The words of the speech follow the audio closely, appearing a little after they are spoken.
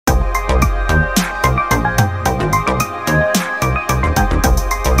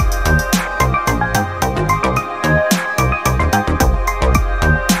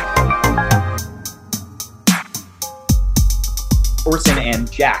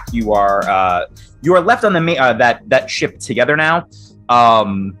back. You are left on the that ship together now.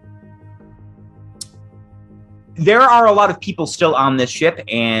 There are a lot of people still on this ship,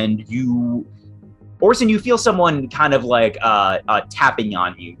 and Orson, you feel someone kind of like tapping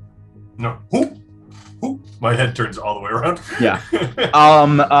on you. No. Who? My head turns all the way around. Yeah.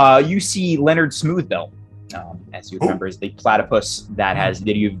 You see Leonard Smoothbill, as you remember, is the platypus that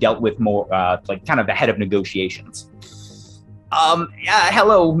you've dealt with more, like kind of the head of negotiations.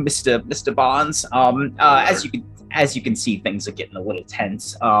 Hello, Mr. Bonds. As you can see, things are getting a little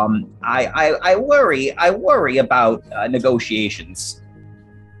tense. I worry about negotiations.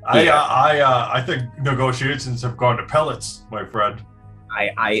 I think negotiations have gone to pellets, my friend.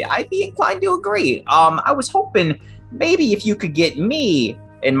 I'd be inclined to agree. I was hoping maybe if you could get me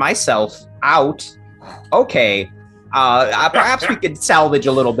and myself out. Okay. Perhaps we could salvage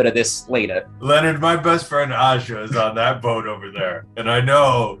a little bit of this later. Leonard, my best friend Asha is on that boat over there, and I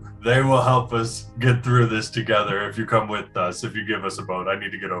know they will help us get through this together if you come with us, if you give us a boat. I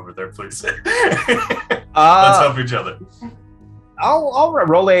need to get over there, please. Let's help each other. I'll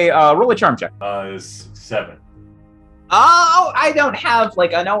roll a charm check. It's 7. Oh, I don't have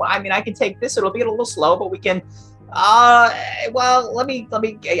I can take this. It'll be a little slow, but we can. Well, let me.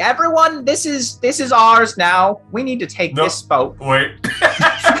 Everyone, this is ours now. We need to take this boat. Wait.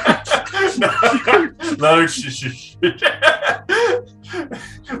 No,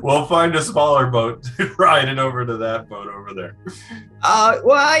 we'll find a smaller boat to ride it over to that boat over there.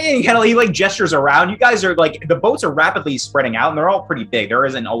 He gestures around. You guys are the boats are rapidly spreading out, and they're all pretty big. There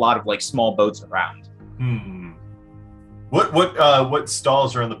isn't a lot of small boats around. What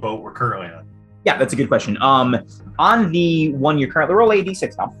stalls are on the boat we're currently on? Yeah, that's a good question. On the one you're currently roll a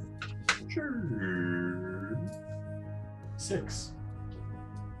d6 now. Sure. 6.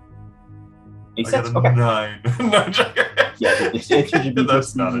 A6? I got a okay. 9. Yeah,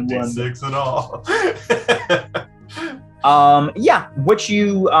 that's not a d6 at all. Yeah, what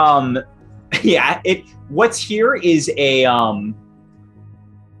you what's here is a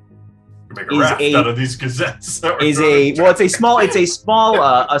make a raft out of these gazettes. It's a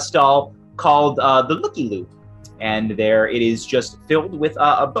small stall called the Looky Loo, and there it is just filled with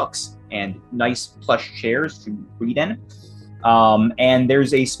books and nice plush chairs to read in. And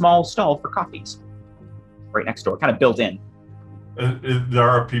there's a small stall for coffees right next door, kind of built in. There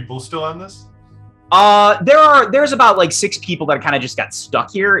are people still on this? There's about 6 people that kind of just got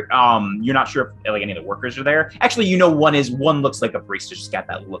stuck here. You're not sure if any of the workers are there. Actually, one looks like a barista, just got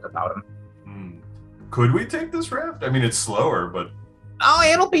that look about him. Could we take this raft? I mean, it's slower, but oh,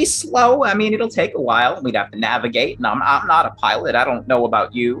 it'll be slow. I mean, it'll take a while. We'd have to navigate, and I'm not a pilot. I don't know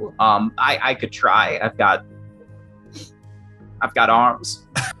about you. I could try. I've got arms.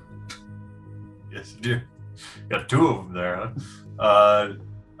 Yes, you do. Got 2 of them there, huh?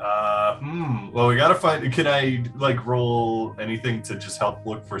 Well, we gotta find. Can I roll anything to just help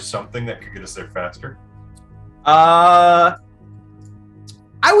look for something that could get us there faster?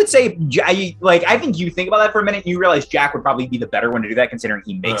 I would say, I think you think about that for a minute. And you realize Jack would probably be the better one to do that, considering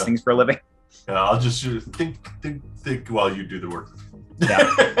he makes things for a living. Yeah, I'll just think while you do the work.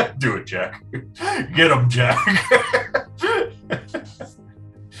 Yeah. Do it, Jack. Get him, Jack.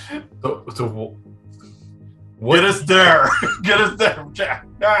 What? Get us there. Get us there, Jack,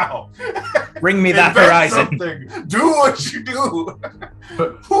 now. Bring me that horizon. Something. Do what you do.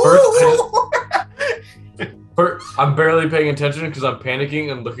 First, I'm barely paying attention because I'm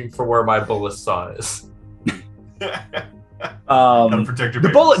panicking and looking for where my bullet saw is. The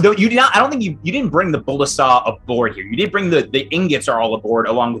bullet, though, you did not. I don't think you didn't bring the bullet saw aboard here. You did bring the ingots are all aboard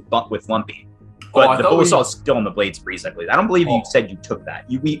along with Lumpy. But the bullet saw is still in the Blades Breeze, I believe. I don't believe you said you took that.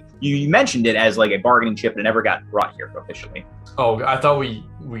 You mentioned it as a bargaining chip, and it never got brought here officially. Oh, I thought we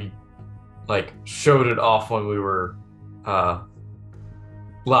showed it off when we were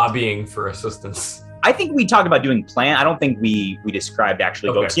lobbying for assistance. I think we talked about doing plan. I don't think we described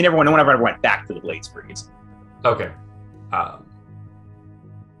actually go. So no one ever went back to the Blades Breeze. Okay. I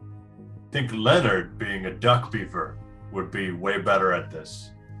think Leonard, being a duck beaver, would be way better at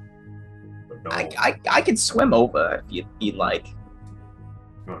this. But no. I could swim over if you'd like.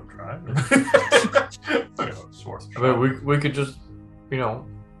 You want to try? I mean, we could just,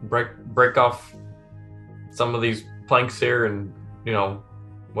 break off some of these planks here, and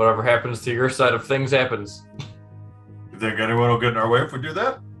whatever happens to your side of things happens. You think anyone will get in our way if we do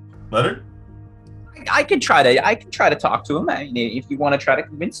that, Leonard? I could try to talk to him. I mean, if you want to try to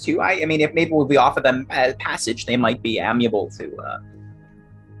convince too. I mean, if maybe we offer them a passage, they might be amiable to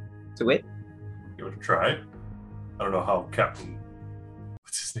it. You want to try? I don't know how Captain.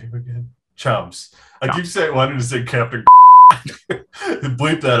 What's his name again? Chomps. I keep wanting to say Captain.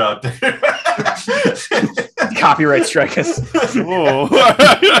 Bleep that out there. Copyright strike us. Oh.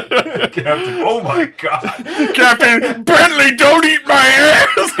 Captain, oh my god. Captain Bentley, don't eat my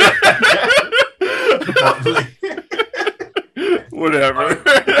ass! Whatever.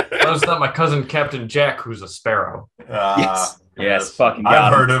 Well, it's not my cousin Captain Jack, who's a sparrow. Yes, fucking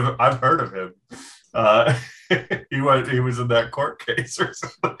got him. I've heard of him. He was in that court case or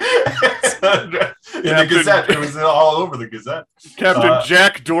something. In the Gazette. It was all over the Gazette. Captain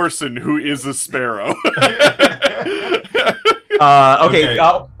Jack Dorson, who is a sparrow. Okay.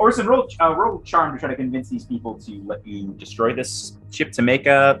 Orson, roll charm to try to convince these people to let you destroy this ship to make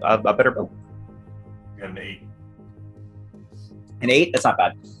a better boat. An 8. An 8? That's not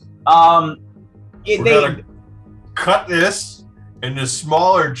bad. We're gonna cut this into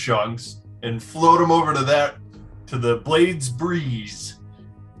smaller chunks and float them over to the Blades Breeze,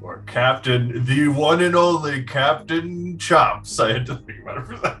 or Captain, the one and only Captain Chops. I had to think about it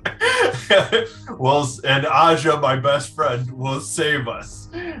for that. Well, and Aja, my best friend, will save us.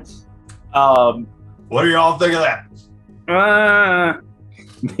 What do y'all think of that?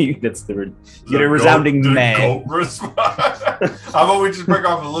 That's the you get a resounding goat response. How about we just break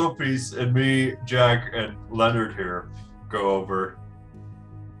off a little piece and me, Jack, and Leonard here go over.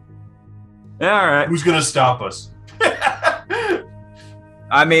 All right. Who's gonna stop us?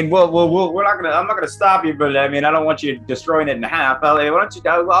 I mean, we're not gonna. I'm not gonna stop you, but I mean, I don't want you destroying it in half. Why don't you?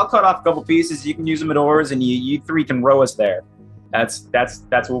 I'll cut off a couple pieces. You can use them at oars, and you three can row us there. That's best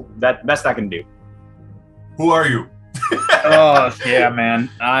I can do. Who are you? Oh yeah, man.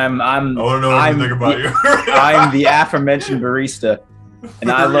 I don't know anything about you. I'm the aforementioned barista,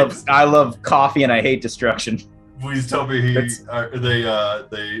 and I love coffee, and I hate destruction. Please tell me they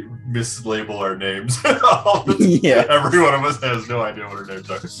mislabel our names. Yeah. Every one of us has no idea what our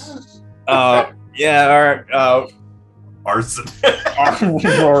names are. Yeah, Arson.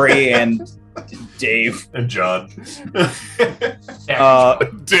 Rory and Dave. And John.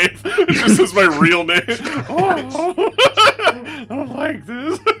 Dave. This is my real name. I don't like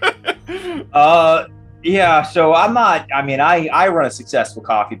this. Yeah, so I run a successful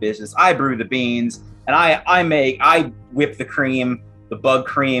coffee business. I brew the beans. And I whip the cream, the bug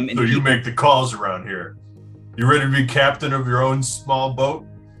cream. And so you make the calls around here. You ready to be captain of your own small boat?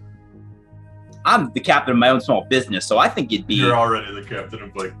 I'm the captain of my own small business, so I think it'd be... You're already the captain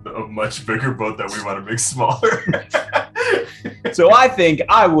of a much bigger boat that we want to make smaller. So I think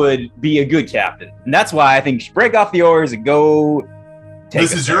I would be a good captain. And that's why I think you should break off the oars and go...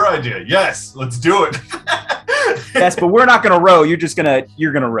 This is your idea. Yes, let's do it. Yes, but we're not going to row. You're going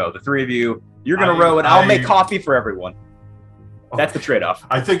to row. The three of you... You're going to row, and I'll make coffee for everyone. That's the trade-off.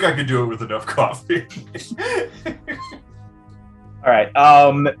 I think I could do it with enough coffee. All right.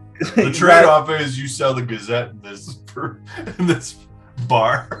 The trade-off is you sell the Gazette in this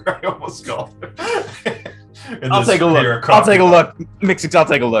bar. I almost called it. I'll take a look. I'll take a look. Mixix, I'll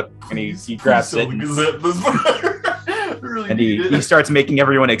take a look. And he grabs it. And he starts making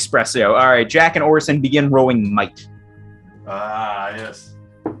everyone espresso. All right, Jack and Orson begin rowing might. Ah, yes.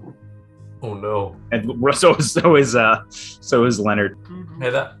 Oh no! And so is Leonard.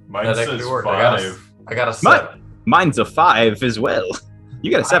 Hey, that says worked. 5. I got a 7. Mine's a 5 as well. You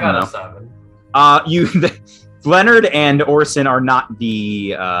got a 7 I got a 7. Leonard and Orson are not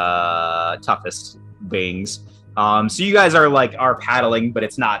the toughest beings. So you guys are paddling, but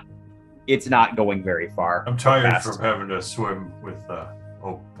it's not going very far. I'm tired from having to swim with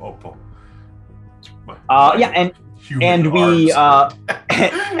Opal. Yeah, and we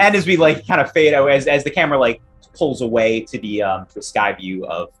and as we kind of fade out as the camera pulls away to the sky view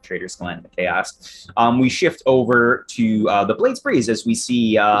of Trader's Glen, the chaos, we shift over to the Blades Breeze as we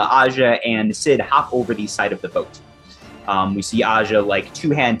see Aja and Sid hop over the side of the boat. We see Aja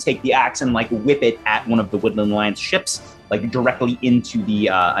two-hand take the axe and whip it at one of the Woodland Alliance ships, directly into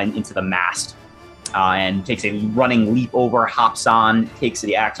the mast. And takes a running leap over, hops on, takes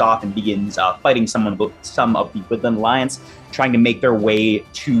the axe off, and begins fighting some of the Woodland Alliance, trying to make their way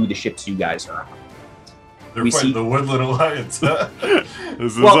to the ships you guys are on. They're fighting the Woodland Alliance. Huh?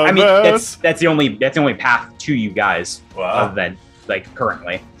 That's the only path to you guys. Wow. Other than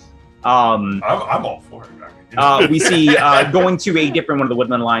currently. I'm all for it. We see going to a different one of the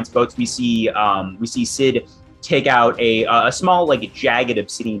Woodland Alliance boats. We see Sid take out a small jagged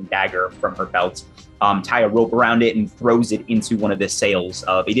obsidian dagger from her belt, tie a rope around it, and throws it into one of the sails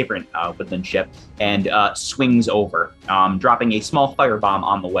of a different woodland ship, and swings over, dropping a small firebomb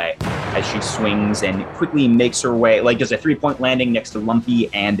on the way as she swings and quickly makes her way, does a 3-point landing next to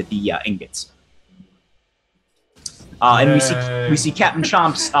Lumpy and the ingots. And we see Captain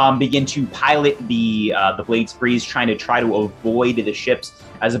Chomps begin to pilot the Blades Breeze, trying to avoid the ships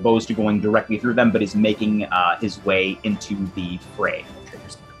as opposed to going directly through them, but is making his way into the fray.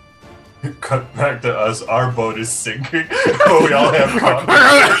 Cut back to us. Our boat is sinking. We all have coffee.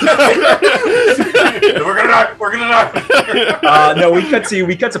 We're gonna die. We're gonna die. No, we cut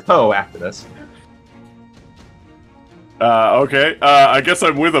to Poe after this. Okay. I guess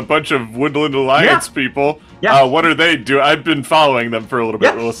I'm with a bunch of Woodland Alliance people. Yeah. What are they doing? I've been following them for a little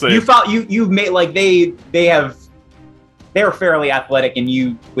bit. We'll say You've made like they're fairly athletic, and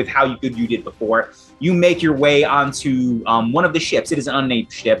you, with how good you did before, you make your way onto one of the ships. It is an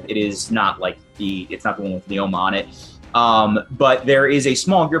unnamed ship. It is not like it's not the one with Leoma on it. But there is a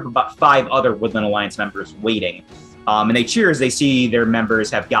small group of about 5 other Woodland Alliance members waiting. And they cheer as they see their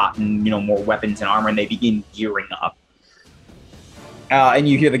members have gotten, more weapons and armor, and they begin gearing up. And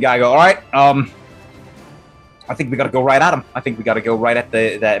you hear the guy go, "All right, I think we got to go right at him. I think we got to go right at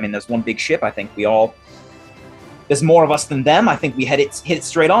there's one big ship. I think there's more of us than them. I think we hit it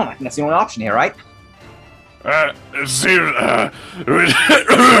straight on. I think that's the only option here, right?" where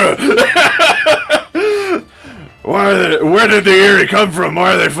did the Eerie come from?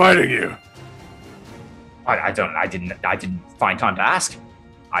 Why are they fighting you? I didn't find time to ask.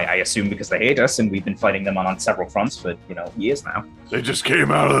 I assume because they hate us, and we've been fighting them on several fronts for years now. They just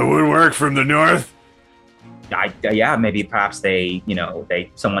came out of the woodwork from the north. Yeah, maybe perhaps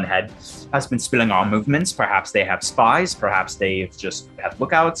someone has been spilling our movements. Perhaps they have spies. Perhaps they just have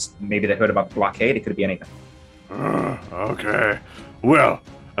lookouts. Maybe they heard about the blockade. It could be anything. Okay. Well,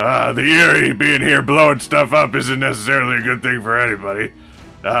 the Eerie being here blowing stuff up isn't necessarily a good thing for anybody.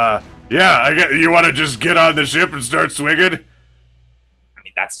 I get you want to just get on the ship and start swinging.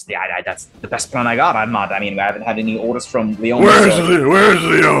 That's the best plan I got. I haven't had any orders from Leoma. Where's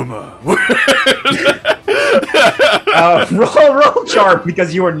Leoma? Roll charm,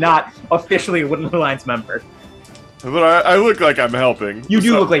 because you are not officially a Woodland Alliance member. But I look like I'm helping. You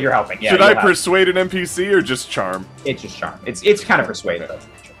do look like you're helping. Yeah. Should I persuade an NPC or just charm? It's just charm. It's kind of persuade.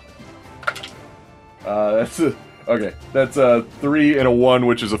 Okay. That's a 3 and a 1,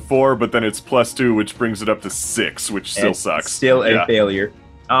 which is a 4, but then it's +2, which brings it up to 6, which still sucks. Still a failure.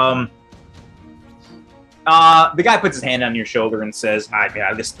 The guy puts his hand on your shoulder and says,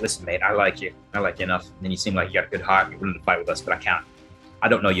 listen, mate, I like you. I like you enough. And then you seem like you got a good heart. You're willing to fight with us, but I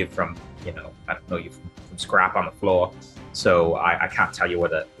don't know you from, I don't know you from scrap on the floor. So I can't tell you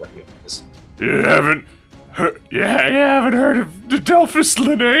what you is. You haven't heard of Delphus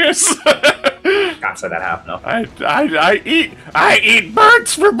Linnaeus? Can't say that I have, no. I eat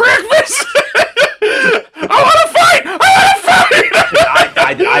birds for breakfast. I want to fight.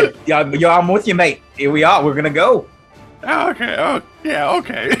 I'm with you, mate. Here we are. We're gonna go. Okay. Oh, yeah.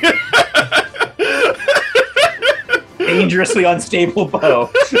 Okay. Dangerously unstable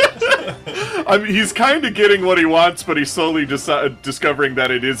bow. He's kind of getting what he wants, but he's slowly discovering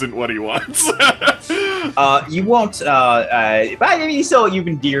that it isn't what he wants. You won't. But you still you've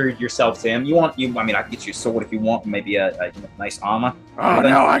endeared yourself to him. I can get you a sword if you want. Maybe a nice armor. Oh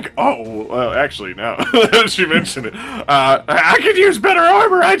no! Well, actually, now that you mention it, I could use better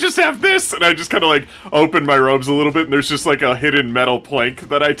armor. I just have this, and I just kind of open my robes a little bit, and there's just a hidden metal plank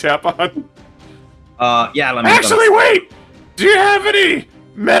that I tap on. Yeah. Let me. Actually, wait. Do you have any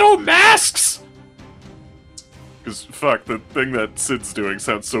metal masks? Because fuck, the thing that Sid's doing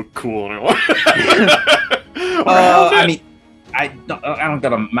sounds so cool, and I don't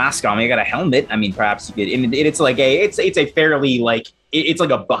got a mask on me. I got a helmet. Perhaps you could. And it's a fairly it's like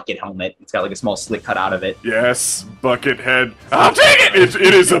a bucket helmet. It's got a small slit cut out of it. Yes, bucket head. I'll take it.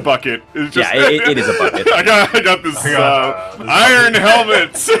 It is a bucket. It's just, it is a bucket. I got this iron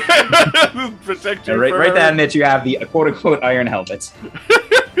helmet. Protect you. Right down that you have the quote unquote iron helmets.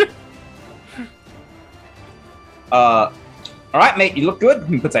 All right, mate. You look good.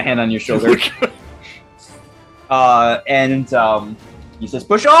 He puts a hand on your shoulder. He says,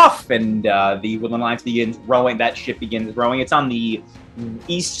 "Push off!" And the Woodland Alliance begins rowing. That ship begins rowing. It's on the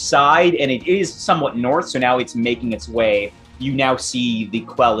east side, and it is somewhat north. So now it's making its way. You now see the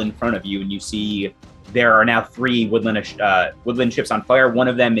quell in front of you, and you see there are now 3 woodland ships on fire. One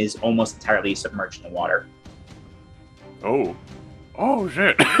of them is almost entirely submerged in the water. Oh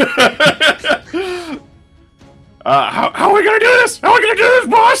shit! How are we gonna do this? How are we gonna do this,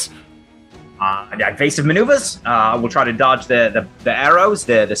 boss? Evasive maneuvers. We'll try to dodge the arrows,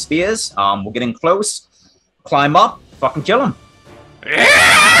 the spears. We'll get in close, climb up, fucking kill them.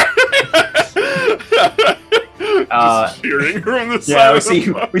 Cheering from the side. Yeah,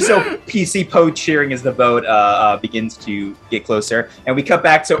 we saw PC Poe cheering as the boat begins to get closer, and we cut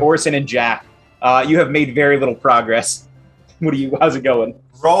back to Orson and Jack You have made very little progress. How's it going?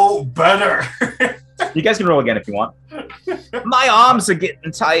 Roll better. You guys can roll again if you want. My arms are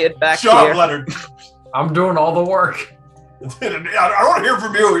getting tired back Shut here. up, Leonard. I'm doing all the work. I don't want to hear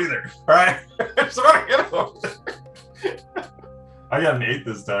from you either. All right. Somebody get over there. I got an 8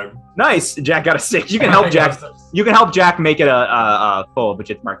 this time. Nice. Jack got a 6. You can help Jack. You can help Jack make it a full, which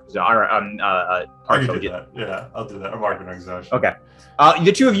it's marked or I can partial. do that. Yeah, I'll do that. I'm marking exhaustion. Okay.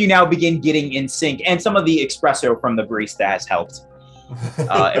 The two of you now begin getting in sync, and some of the espresso from the barista has helped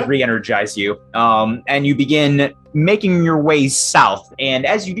re-energize you. And you begin making your way south. And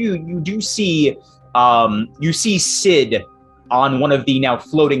as you do, you see Sid on one of the now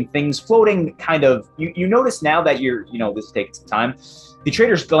floating things, floating kind of. You notice now that this is taking some time. The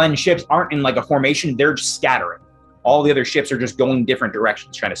Trader's Glen ships aren't in like a formation; they're just scattering. All the other ships are just going different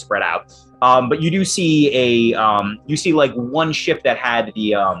directions, trying to spread out. But you do see like one ship that had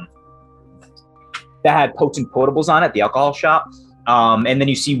potent potables on it, the alcohol shop. And then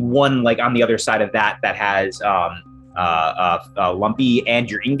you see one like on the other side of that has Lumpy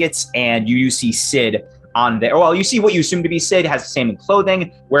and your ingots, and you see Sid on there. Well, you see what you assume to be Sid, has the same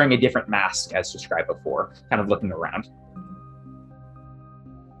clothing, wearing a different mask as described before, kind of looking around.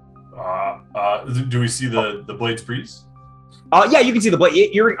 Do we see the Blades Breeze? Yeah, you can see the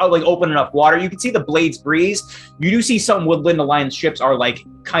blade. You're like open enough water. You can see the Blades Breeze. You do see some Woodland Alliance ships are like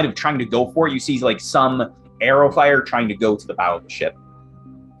kind of trying to go for it. You see like some arrow fire trying to go to the bow of the ship.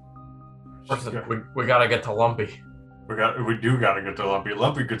 We gotta get to Lumpy. We do gotta get to Lumpy.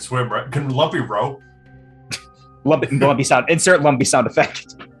 Lumpy could swim, right? Can Lumpy row? Lumpy sound. Insert Lumpy sound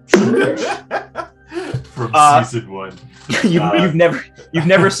effect. From season 1. You've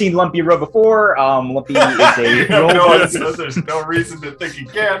never seen Lumpy row before. Lumpy is a there's no reason to think he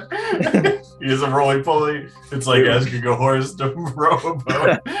can. He is a roly poly. It's like asking a horse to row a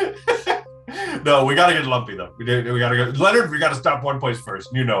boat. No, we gotta get Lumpy though. We gotta go. Leonard, we gotta stop one place first.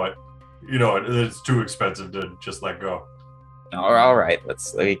 You know it. It's too expensive to just let go. All right. All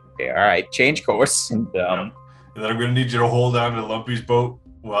right. Change course. And then I'm gonna need you to hold on to Lumpy's boat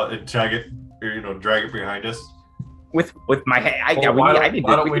and drag it behind us. With my hand,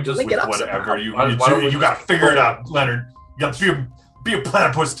 why don't we just whatever you gotta figure it out, Leonard. You gotta be a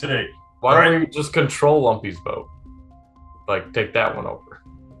platypus today. Why don't we just control Lumpy's boat? Like take that one over.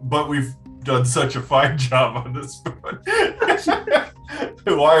 But we've done such a fine job on this boat.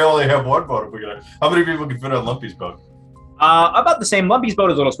 Why only have one boat? How many people can fit on Lumpy's boat? About the same. Lumpy's boat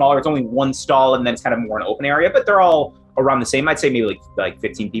is a little smaller. It's only one stall, and then it's kind of more an open area. But they're all around the same. I'd say maybe like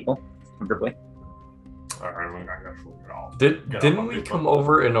 15 people, comfortably. All right, Didn't we come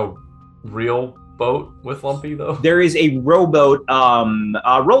over in a real boat with Lumpy though? There is a rowboat. I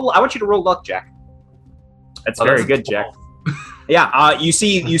want you to roll luck, Jack. That's very good, Jack. Yeah,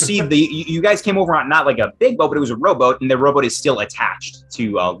 you guys came over on not like a big boat, but it was a rowboat, and the rowboat is still attached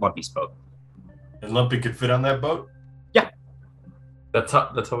to Lumpy's boat. And Lumpy could fit on that boat? Yeah. That's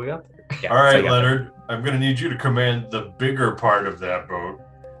how we got there. Yeah, all right, Leonard, I'm going to need you to command the bigger part of that boat,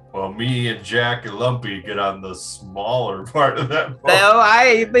 while me and Jack and Lumpy get on the smaller part of that boat.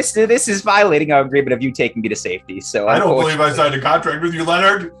 No, this is violating our agreement of you taking me to safety. So I don't believe I signed a contract with you,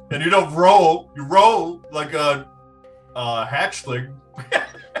 Leonard, and you don't roll. You roll like a hatchling.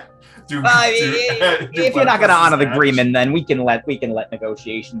 If you're not going to honor the agreement, then we can let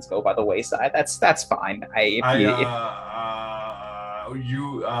negotiations go by the wayside. That's fine. You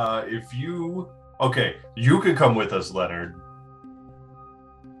can come with us, Leonard,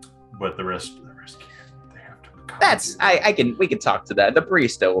 but the rest can't. They have to. We can talk to that. The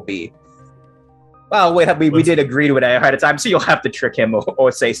barista will be. Well, wait, we did agree to it ahead of time, so you'll have to trick him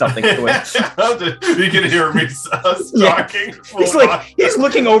or say something to him. You can hear me talking. Yeah. He's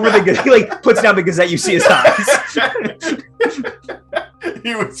looking over the Gazette. He like puts down the Gazette. You see his eyes.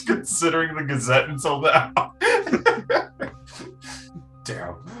 He was considering the Gazette until now.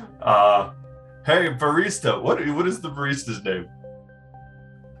 Damn. Hey, barista. What is the barista's name?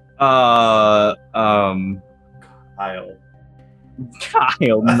 Kyle.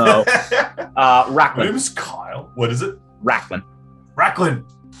 Kyle, no. Racklin. My name is Kyle. What is it? Racklin.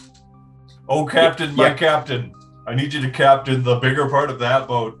 Oh, Captain, my captain. I need you to captain the bigger part of that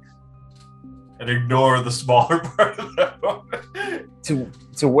boat and ignore the smaller part of that boat.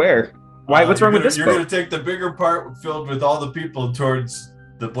 To where? Why? What's wrong with this boat? You're going to take the bigger part filled with all the people towards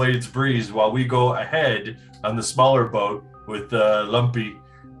the Blades Breeze while we go ahead on the smaller boat with Lumpy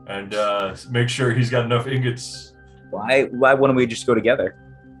and make sure he's got enough ingots. Why wouldn't we just go together?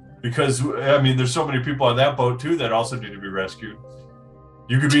 Because, there's so many people on that boat, too, that also need to be rescued.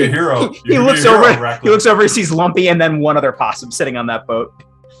 You could be a hero. He looks over, he sees Lumpy and then one other possum sitting on that boat.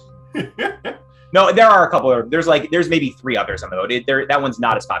 No, there are a couple of. There's maybe 3 others on the boat. That one's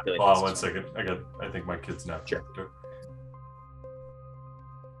not as populated. Hold on 1 second. I think my kid's now. Sure.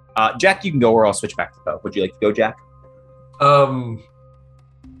 Jack, you can go, or I'll switch back to Poe. Would you like to go, Jack? Well,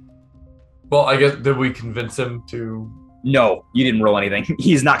 I guess, did we convince him to? No, you didn't roll anything.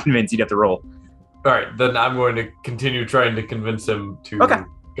 He's not convinced. You'd have to roll. All right, then I'm going to continue trying to convince him to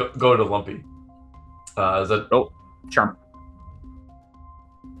go to Lumpy. Is that? Oh, charm.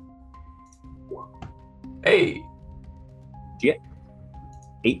 Hey. Did you get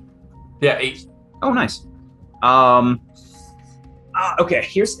 8? Yeah, 8. Oh, nice. Okay,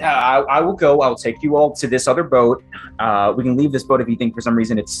 here's. I will go. I will take you all to this other boat. We can leave this boat if you think for some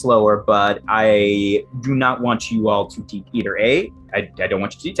reason it's slower, but I do not want you all to either A, I don't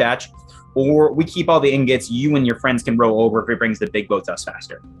want you to detach, or we keep all the ingots. You and your friends can row over if it brings the big boat to us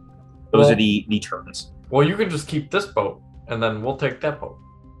faster. Those are the terms. Well, you can just keep this boat, and then we'll take that boat.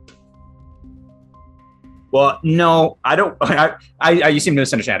 Well, no, I don't. You seem to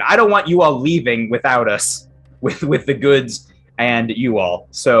misunderstand. I don't want you all leaving without us, with the goods and you all.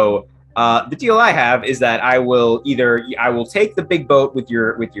 So the deal I have is that I will take the big boat with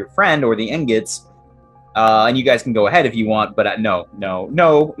your friend or the ingots, and you guys can go ahead if you want. But no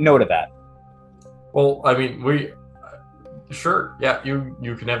to that. Well, I mean, sure, yeah,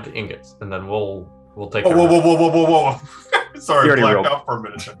 you can have the ingots, and then we'll take. Whoa! Sorry, blacked rolled. out for a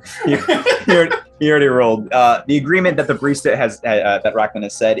minute. He already rolled. The agreement that the barista has that Racklin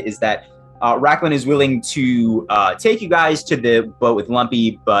has said is that Racklin is willing to take you guys to the boat with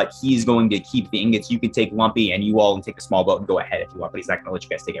Lumpy, but he's going to keep the ingots. You can take Lumpy, and you all can take a small boat and go ahead if you want, but he's not going to let you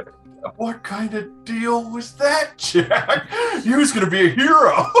guys take everything. So. What kind of deal was that, Jack? You was going to be a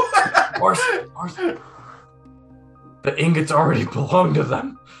hero. Arthur, the ingots already belong to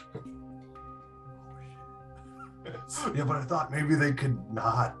them. Yeah, but I thought maybe they could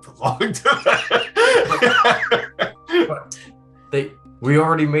not belong to that. But we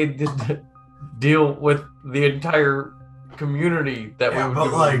already made the deal with the entire community that we would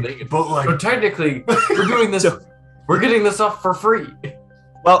do. So technically, we're doing this. We're getting this up for free.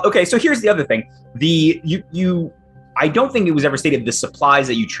 Well, okay. So here's the other thing. I don't think it was ever stated the supplies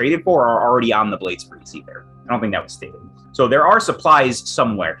that you traded for are already on the Blades Breeze either. I don't think that was stated. So there are supplies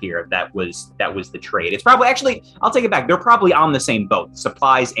somewhere here that was the trade. It's probably I'll take it back. They're probably on the same boat.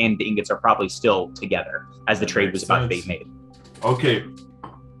 Supplies and the ingots are probably still together as the trade was about to be made. Okay.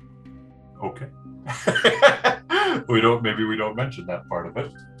 Maybe we don't mention that part of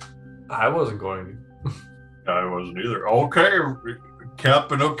it. I wasn't going to. I wasn't either. Okay,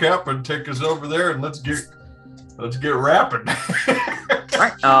 Cap and O'Cap, take us over there and let's get rapping. All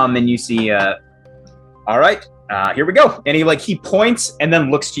right. And you see. All right. Here we go. And he points and then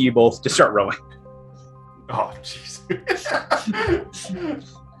looks to you both to start rowing. Oh, jeez.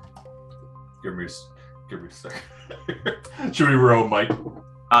 Give me a second. Should we row, Mike?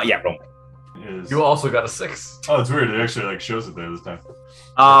 Yeah, roll. You also got a 6. Oh, it's weird. It actually shows it there this time.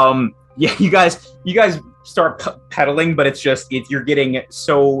 Yeah, you guys start pedaling, but you're getting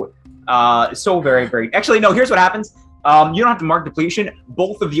so very, very. Actually, no. Here's what happens. You don't have to mark depletion.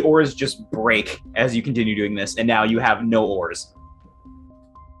 Both of the oars just break as you continue doing this, and now you have no oars.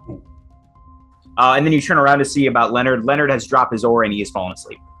 And then you turn around to see about Leonard. Leonard has dropped his oar and he has fallen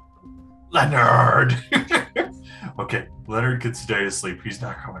asleep. Leonard! Okay, Leonard could stay asleep. He's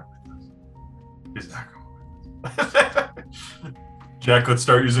not coming with us. Jack, let's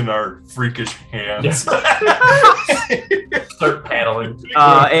start using our freakish hands. Start paddling.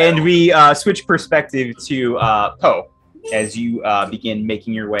 And we switch perspective to Poe as you begin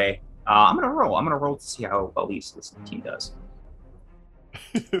making your way. I'm gonna roll to see how well this team does.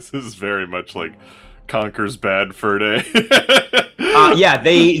 This is very much like Conker's Bad Fur Day. Yeah,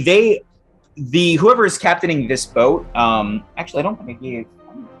 the whoever is captaining this boat. Actually, I don't think I gave.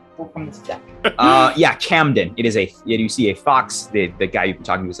 From this deck. Yeah, Camden. You see a fox. The guy you've been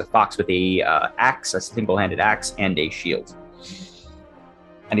talking to is a fox with a axe, a single-handed axe, and a shield.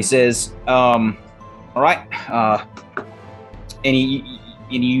 And he says, "All right." And you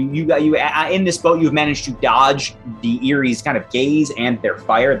in this boat, you've managed to dodge the Erie's kind of gaze and their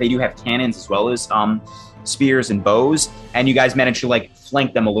fire. They do have cannons as well as spears and bows, and you guys managed to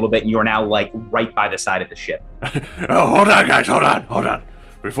flank them a little bit, and you're now right by the side of the ship. Oh, hold on, guys, hold on.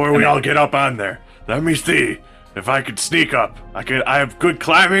 Before we all get up on there, let me see if I could sneak up. I have good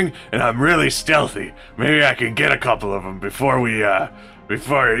climbing, and I'm really stealthy. Maybe I can get a couple of them before give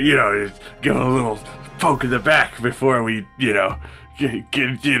them a little poke in the back before we, Roll.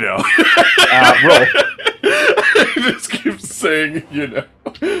 I just keep saying,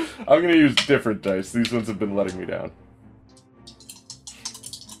 I'm gonna use different dice. These ones have been letting me down.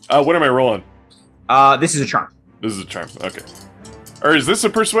 What am I rolling? This is a charm. This is a charm. Okay. Or is this a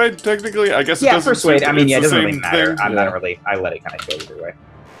persuade? Technically, I guess. It Yeah, doesn't persuade. I mean, yeah, it doesn't really thing. matter. I'm Yeah. not really. I let it kind of go either way.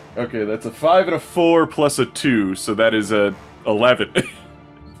 Okay, that's a 5 and a 4 plus a 2, so that is a 11.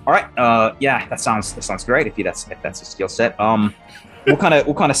 All right. Yeah, that sounds great. If that's a skill set. What kind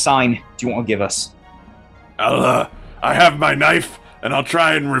of sign do you want to give us? I have my knife, and I'll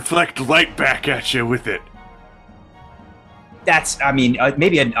try and reflect light back at you with it. I mean,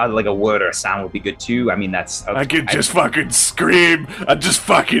 maybe like a word or a sound would be good too. I mean, I could just fucking scream. I just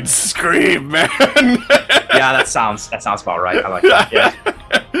fucking scream, man. Yeah, that sounds about right. I like that. Yeah.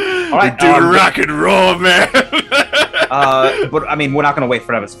 All right, do rock and roll, man. But I mean, we're not gonna wait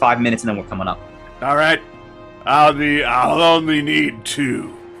forever. It's 5 minutes, and then we're coming up. All right, I'll only need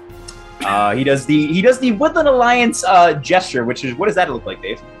 2. He does the Woodland Alliance gesture, which is, what does that look like,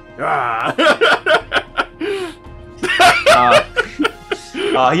 Dave?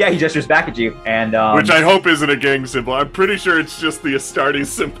 Yeah, he gestures back at you, and which I hope isn't a gang symbol. I'm pretty sure it's just the Astartes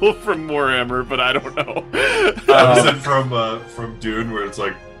symbol from Warhammer, but I don't know. Is it from Dune, where it's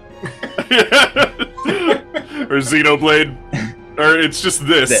like, or Xenoblade, or it's just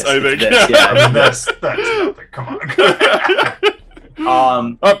this I think. This, yeah. I mean, that's nothing. Come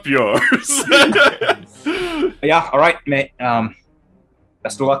on. Up yours. Yeah. All right, mate.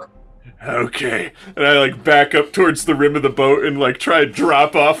 Best of luck. Okay, and I like back up towards the rim of the boat and like try and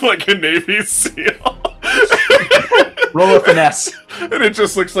drop off like a Navy SEAL. Roll a finesse. And it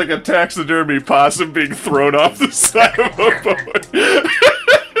just looks like a taxidermy possum being thrown off the side of a boat.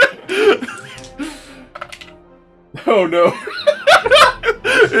 Oh no.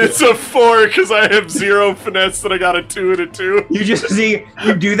 It's a 4 because I have 0 finesse and I got a 2 and a 2. You just see,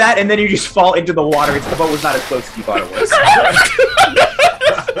 you do that, and then you just fall into the water. The boat was not as close as you thought it was.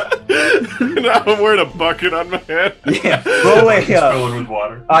 Now I'm wearing a bucket on my head. Yeah, roll a. Filling with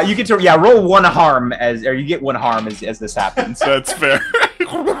water. You get to roll 1 harm or you get 1 harm as this happens. That's fair.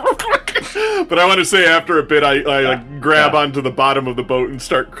 But I want to say after a bit, I like grab onto the bottom of the boat and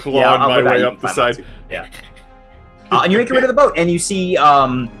start clawing my way up the side. Yeah. And you make your way to the boat, and you see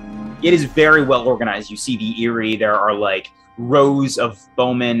it is very well organized. You see the Erie. There are like rows of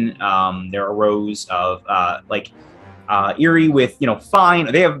bowmen. There are rows of Erie with fine.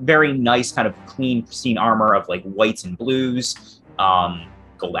 They have very nice kind of clean, pristine armor of like whites and blues,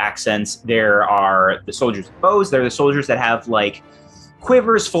 gold accents. There are the soldiers with bows. There are the soldiers that have like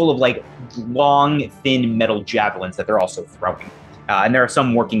quivers full of like long, thin metal javelins that they're also throwing. And there are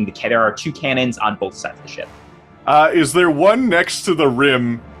some working. There are 2 cannons on both sides of the ship. Is there one next to the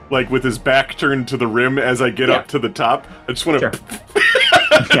rim, like with his back turned to the rim as I get up to the top? I just want to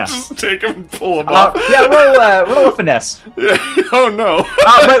just take him and pull him off. Roll a finesse. Oh no.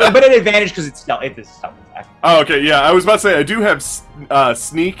 but an advantage because it's stealth attack. Oh, okay, yeah. I was about to say I do have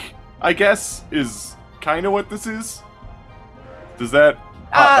sneak. I guess is kind of what this is. Does that?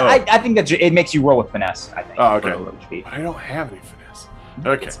 I think that it makes you roll with finesse. I think. Oh, okay. But I don't have any finesse.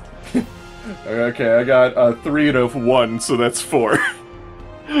 Okay. Okay, I got a 3 and a 1, so that's 4.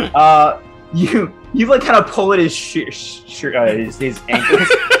 You like kind of pull at his ankles,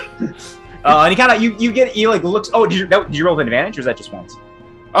 and he kind of you like looks. Oh, did you roll with advantage, or is that just once?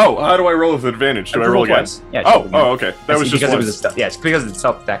 Oh, how do I roll with advantage? Do I roll again? Twice. Yeah. Oh, okay. That was just because once. It was it's because it's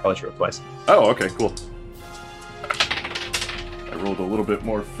self attack. I'll let you roll twice. Oh, okay, cool. I rolled a little bit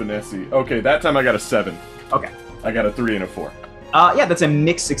more finessey. Okay, that time I got a 7. Okay. I got a 3 and a 4. Yeah, that's a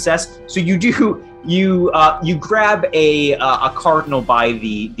mixed success. So you grab a cardinal by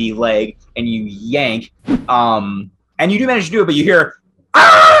the leg and you yank, and you do manage to do it, but you hear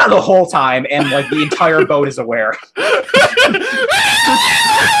 "ah" the whole time, and like the entire boat is aware. This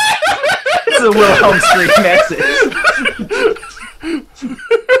is a Wilhelm scream message.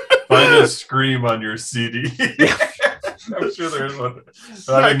 Find a scream on your CD. I'm sure there's one.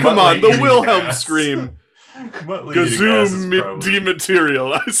 Come on, the Wilhelm scream. Gazoom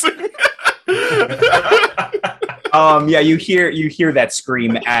dematerializing. Yeah, you hear that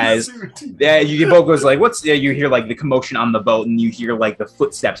scream as your boat goes like, what's? You hear like the commotion on the boat, and you hear like the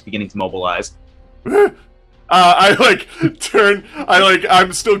footsteps beginning to mobilize. I like turn.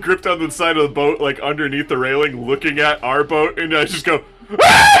 I'm still gripped on the side of the boat, like underneath the railing, looking at our boat, and I just go.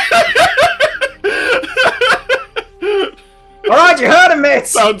 All right, you heard him,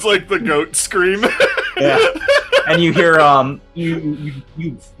 mates. Sounds like the goat scream. Yeah, and you hear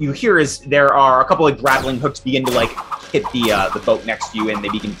you hear as there are a couple of grappling hooks begin to like hit the boat next to you, and they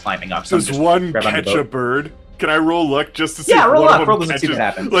begin climbing up. So does one catch a bird? Can I roll luck just to see? Yeah, roll luck. Roll to see what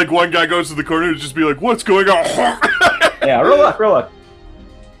happens. Like one guy goes to the corner and just be like, "What's going on?" Yeah, roll luck.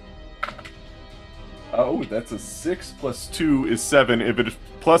 Oh, that's a 6 plus 2 is 7. If it's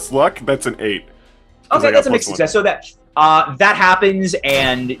plus luck, that's an 8. Okay, that's a mixed success. So that that happens,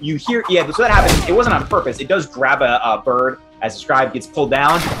 and you hear, so that happens. It wasn't on purpose. It does grab a bird, as described, gets pulled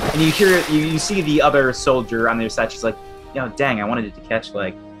down, and you hear, you see the other soldier on the other side. She's like, dang, I wanted it to catch,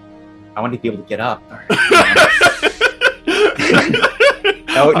 like, I wanted to be able to get up.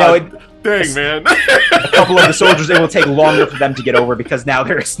 Dang, man. A couple of the soldiers, it will take longer for them to get over because now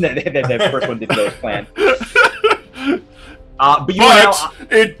they're the first one didn't go as planned. But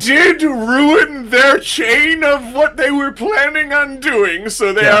it did ruin their chain of what they were planning on doing,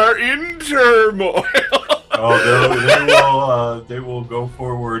 so they are in turmoil. They will go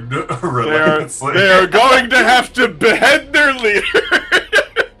forward. They are going to have to behead their leader,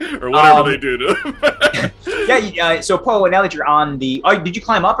 or whatever they do to them. So Poe, now that you're on the, did you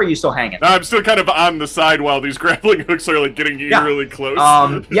climb up, or are you still hanging? I'm still kind of on the side while these grappling hooks are like getting really close.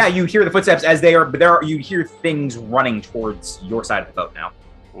 You hear the footsteps as they are, but you hear things running towards your side of the boat now.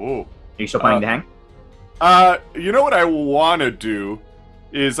 Ooh. Are you still planning to hang? You know what I want to do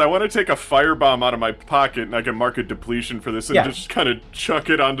is I want to take a firebomb out of my pocket and I can mark a depletion for this and just kind of chuck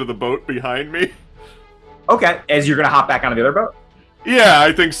it onto the boat behind me. Okay, as you're gonna hop back onto the other boat. Yeah,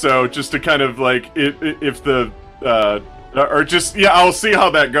 I think so. Just to kind of like, if the, I'll see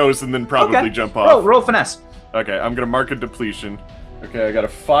how that goes and then probably jump off. Roll finesse. Okay, I'm gonna mark a depletion. Okay, I got a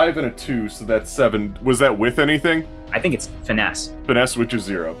 5 and a 2, so that's 7. Was that with anything? I think it's finesse. Finesse, which is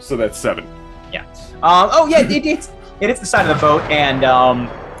 0, so that's 7. Yeah. It hits the side of the boat, and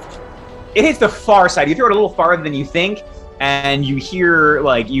it hits the far side. You throw it a little farther than you think, and you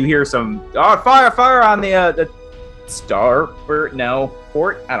hear some fire on the starboard,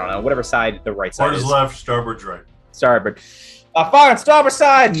 port, I don't know, whatever side the right side is. Port is left, starboard's right. Starboard. Fire on starboard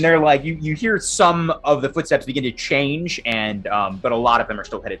side, and they're like, you hear some of the footsteps begin to change, and but a lot of them are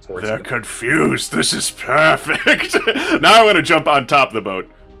still headed towards you. They're confused. This is perfect. Now I want to jump on top of the boat.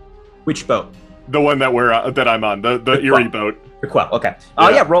 Which boat? The one that I'm on, the Erie boat. The Quell, okay.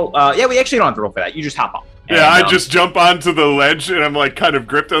 Roll. We actually don't have to roll for that. You just hop on. I just jump onto the ledge, and I'm like kind of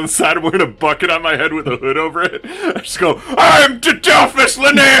gripped on the side. I'm wearing a bucket on my head with a hood over it. I just go, I'm Didelphus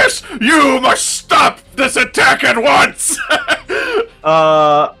Linnaeus! You must stop this attack at once!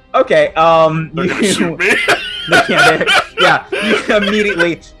 Okay, They're gonna shoot me. You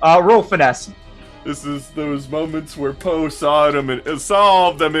immediately, roll finesse. This is those moments where Poe saw them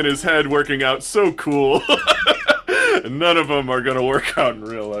in his head working out so cool. And none of them are gonna work out in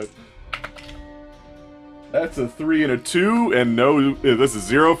real life. That's a 3 and a 2, and this is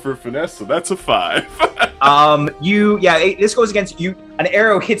 0 for finesse, so that's a 5. This goes against you. An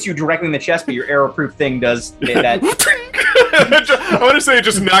arrow hits you directly in the chest, but your arrow-proof thing does that. I want to say it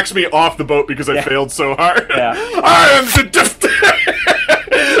just knocks me off the boat because I failed so hard. Yeah. I am the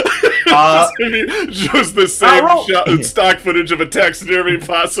shows the same stock footage of a taxidermy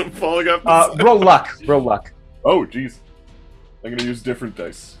possum falling off. Roll luck. Roll luck. Oh, jeez. I'm gonna use different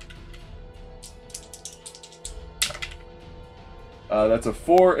dice. That's a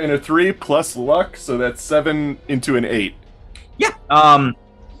 4 and a 3 plus luck, so that's 7 into an 8. Yeah.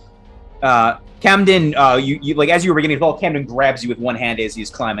 Camden, you like as you were beginning to fall, Camden grabs you with one hand as he's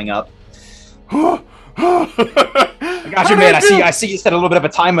climbing up. I got you, man. I see you set a little bit of a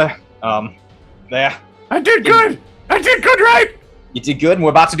timer. There. I did good, right? You did good, and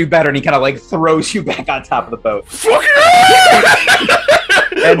we're about to do better. And he kind of like throws you back on top of the boat. Fuck it!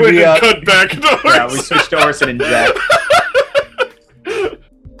 And we cut back to Orson. Yeah, we switched to Orson and Jack.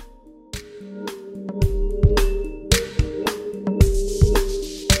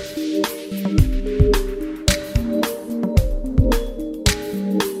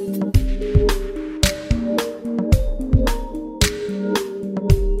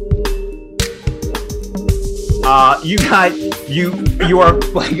 You are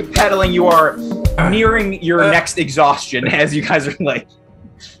like pedaling. You are nearing your next exhaustion as you guys are like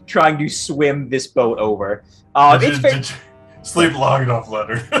trying to swim this boat over. Did you sleep long enough,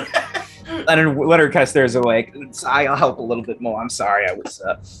 Leonard? Leonard kind of stares away. I'll help a little bit more. I'm sorry. I was.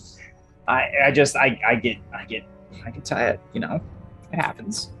 I get tired. You know, it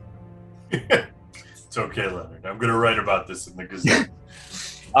happens. It's okay, Leonard. I'm gonna write about this in the Gazette.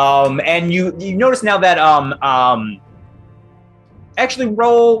 And you notice now that actually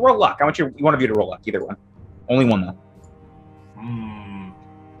roll luck. I want one of you to roll luck, either one. Only one though.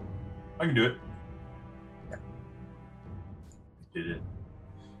 I can do it. Did it.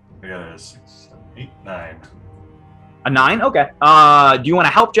 I got a 6, 7, 8, 9. A 9? Okay. Do you want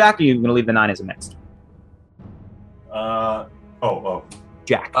to help Jack, or are you gonna leave the 9 as a mixed?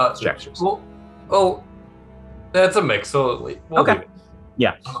 Jack. Jack's yours. Well, that's a mix, so we'll okay. leave it.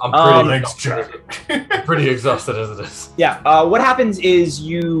 Yeah. I'm pretty exhausted as it is. Yeah. What happens is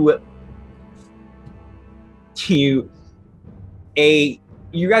you you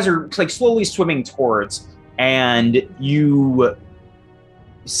guys are like slowly swimming towards, and you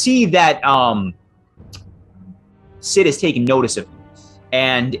see that Sid has taken notice of you,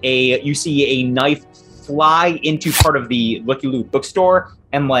 and you see a knife fly into part of the Looky Loo bookstore,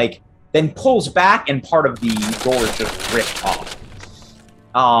 and like then pulls back, and part of the door is just ripped off.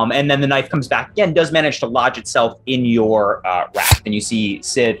 And then the knife comes back again, does manage to lodge itself in your raft, and you see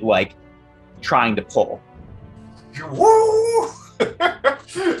Sid like trying to pull. Woo!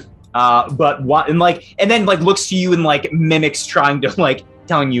 But what, and then looks to you and like mimics trying to like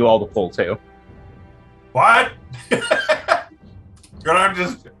telling you all to pull too. What? Can I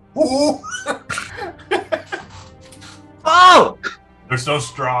just? Ooh. Oh! They're so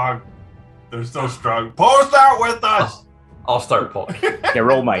strong. They're so strong. Post out with us. I'll start pulling. Yeah,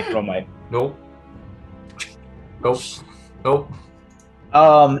 roll might. Nope. Nope.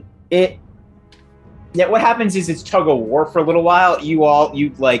 Yeah, what happens is it's tug of war for a little while. You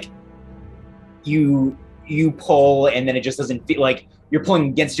pull, and then it just doesn't feel like you're pulling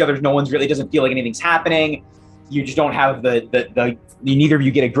against each other. No one's really doesn't feel like anything's happening. You just don't have neither of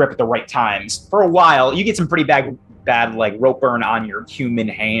you get a grip at the right times. For a while, you get some pretty bad like rope burn on your human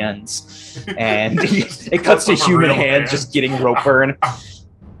hands, and it cuts to human hands just getting rope burn.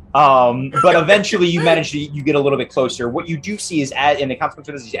 But eventually you manage to get a little bit closer. What you do see is, in the consequence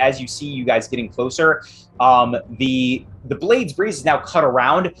of this, is as you see you guys getting closer, the Blade's breeze is now cut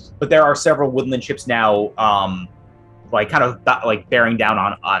around, but there are several woodland ships now, bearing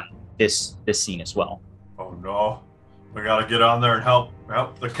down on this scene as well. Oh no, we gotta get on there and help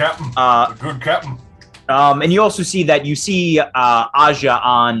the captain, the good captain. And you also see that Aja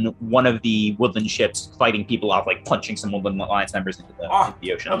on one of the woodland ships fighting people off, like punching some Woodland Alliance members into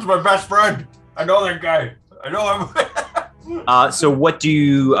the ocean. That's my best friend. I know that guy. I know him. So what do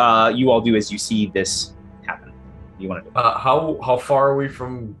you all do as you see this happen? What do you want to do? How far are we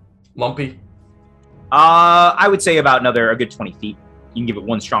from Lumpy? I would say about a good 20 feet. You can give it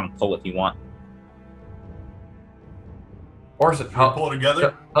one strong pull if you want. Or is it help? Pull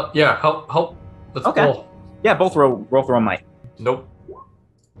together? Yeah, help. Let's pull. Yeah, both roll throw on might. Nope.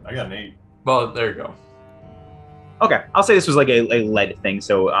 I got an 8. Well, there you go. Okay, I'll say this was like a lead thing.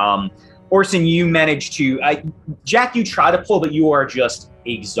 So, Orson, you managed to... Jack, you try to pull, but you are just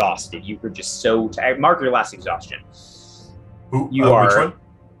exhausted. You were just so tired. Mark your last exhaustion. Who? You are... Which one?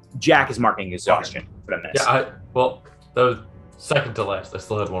 Jack is marking exhaustion for the mess. Yeah, that was second to last. I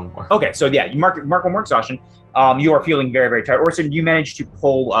still had one more. Okay, so yeah, you mark one more exhaustion. You are feeling very, very tired. Orson, you managed to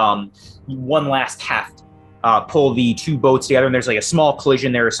pull one last heft, pull the two boats together, and there's like a small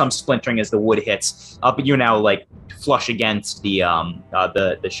collision. There is some splintering as the wood hits, but you're now like flush against the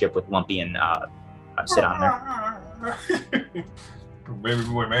ship with Lumpy and Sid on there. Maybe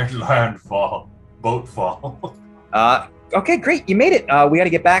we made boat fall. Okay, great, you made it. We got to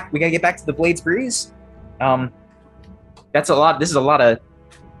get back. We got to get back to the Blade's Breeze. That's a lot. This is a lot of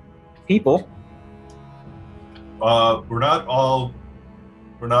people. We're not all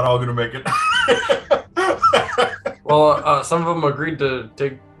gonna make it. Well, some of them agreed to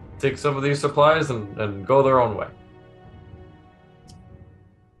take some of these supplies and go their own way.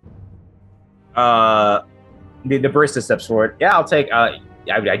 The barista steps forward. Yeah, I'll take. I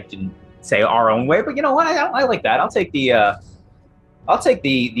didn't say our own way, but you know what? I like that. I'll take the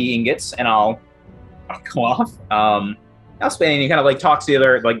the ingots, and I'll go off. I'll spend, and he kind of like talks to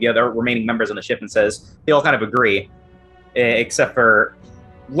the other remaining members on the ship and says they all kind of agree, except for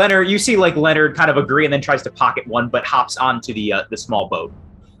Leonard. You see like Leonard kind of agree and then tries to pocket one, but hops onto the small boat.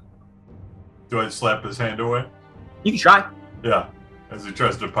 Do I slap his hand away? You can try. Yeah, as he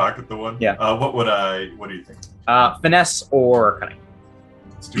tries to pocket the one. Yeah. What do you think? Finesse or cunning?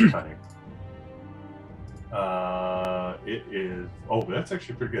 Let's do cunning. It is. Oh, that's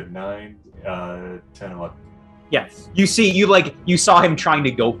actually pretty good. 9, 10, 11. Yeah, you saw him trying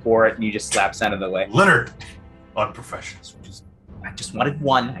to go for it, and you just slaps out of the way. Leonard, unprofessional. I just wanted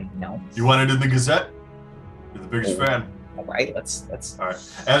one. I know. You want it in the Gazette? You're the biggest fan. All right, let's. All right.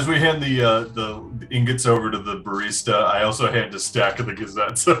 As we hand the ingots over to the barista, I also hand a stack of the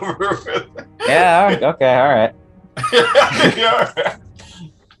Gazettes over with. Yeah. Okay. All right. Yeah.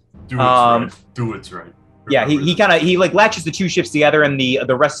 Do what's right. Do what's right. Yeah, he latches the two ships together, and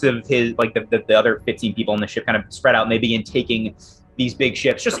the rest of his the other 15 people on the ship kind of spread out, and they begin taking these big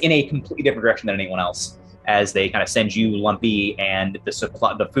ships just in a completely different direction than anyone else, as they kind of send you, Lumpy, and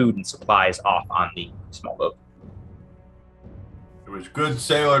the food and supplies off on the small boat. It was good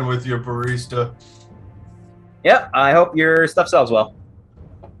sailing with you, barista. Yep, I hope your stuff sells well.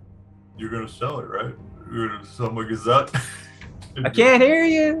 You're gonna sell it, right? You're gonna sell my Gazette. I can't hear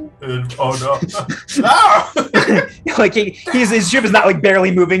you. Oh no! No! Like his ship is not like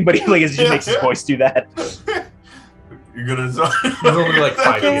barely moving, but he like just makes his voice do that. You're gonna. He's only like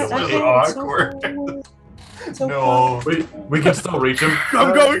 5 feet It's away. awkward. No. We can still reach him.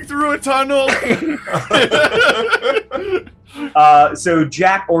 I'm going through a tunnel. So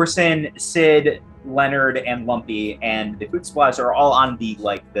Jack, Orson, Sid, Leonard, and Lumpy, and the food supplies are all on the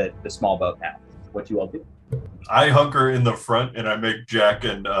small boat now. What do you all do? I hunker in the front and I make Jack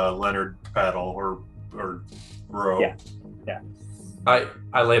and Leonard paddle or row. Yeah. I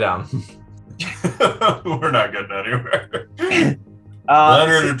lay down. We're not getting anywhere.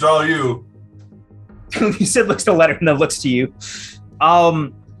 Leonard, it's all you. Sid looks to Leonard and then looks to you. I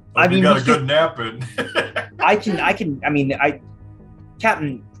mean, you got a good nap in.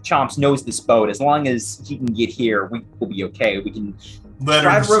 Captain Chomps knows this boat. As long as he can get here, we will be okay. We can.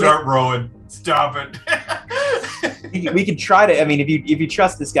 Leonard, start rowing. Stop it. We can try to. I mean, if you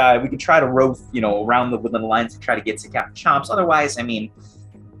trust this guy, we can try to row, around the Woodland Alliance and try to get to Captain Chomps. Otherwise, I mean,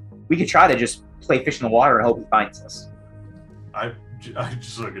 we could try to just play fish in the water and hope he finds us. I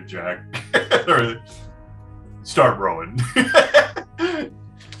just look at Jack. Start rowing.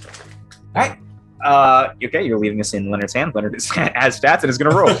 All right. Okay, you're leaving us in Leonard's hand. Leonard has stats and is going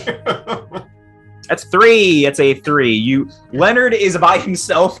to roll. That's 3. It's a 3. Leonard is by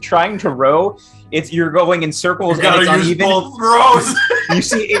himself trying to row. You're going in circles and it's uneven. Both rows. You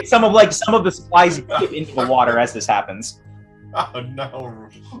see some of the supplies get into the water as this happens. Oh no,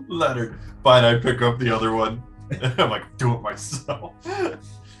 Leonard. Fine, I pick up the other one. I'm like, do it myself.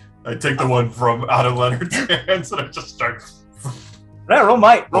 I take the one from out of Leonard's hands and I just start. Yeah, roll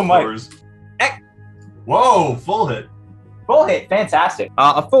might. Whoa, full hit. Full hit, fantastic.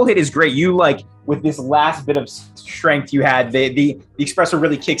 A full hit is great. You with this last bit of strength you had, the expressor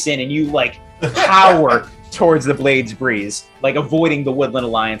really kicks in and you power towards the Blade's breeze, avoiding the Woodland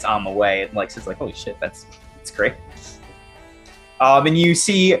Alliance on the way. And it's holy shit, that's great. And you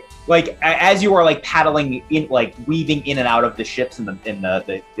see, as you are paddling in, weaving in and out of the ships in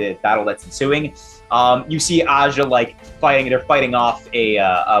the battle that's ensuing, you see Aja fighting. They're fighting off a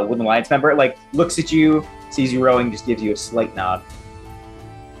Woodland Alliance member. Looks at you, sees you rowing, just gives you a slight nod.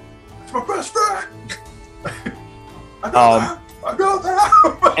 It's my best friend. I know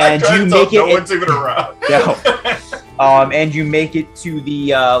that. And you make it. No one's even around. No. And you make it to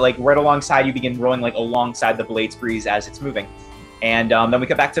the right alongside. You begin rowing alongside the Blade's breeze as it's moving. And then we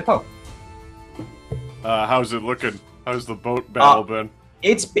cut back to Poe. How's it looking? How's the boat battle been?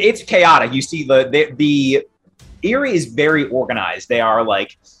 It's chaotic. You see the Erie is very organized. They are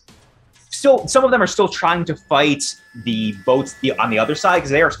still, some of them are still trying to fight the boats on the other side because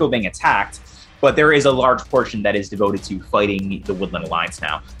they are still being attacked. But there is a large portion that is devoted to fighting the Woodland Alliance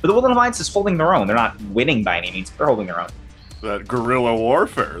now. But the Woodland Alliance is holding their own. They're not winning by any means. But they're holding their own. That guerrilla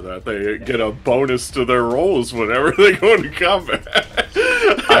warfare, that they get a bonus to their rolls whenever they go into combat.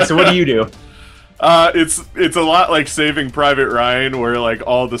 So what do you do? It's a lot like Saving Private Ryan, where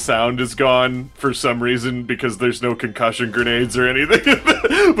all the sound is gone for some reason because there's no concussion grenades or anything.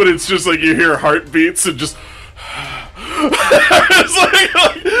 But it's just you hear heartbeats and just. It's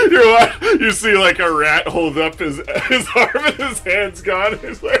you see a rat hold up his arm and his hand's gone.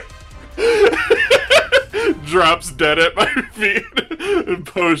 It's drops dead at my feet and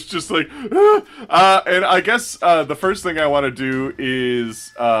Poe's just and I guess the first thing I want to do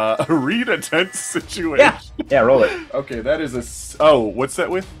is read a tense situation. Yeah, roll it. Okay, that is what's that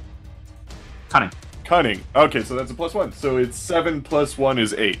with? Cunning. Okay, so that's a +1. So it's 7 + 1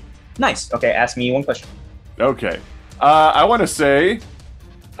 is 8. Nice. Okay, ask me one question. Okay. I want to say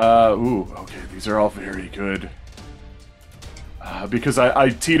okay, these are all very good. Because I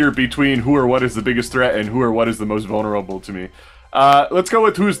teeter between who or what is the biggest threat and who or what is the most vulnerable to me. Let's go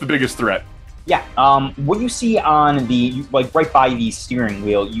with who's the biggest threat. Yeah. What you see on the right by the steering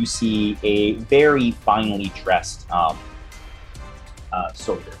wheel, you see a very finely dressed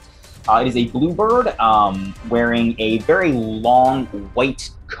soldier. It is a bluebird wearing a very long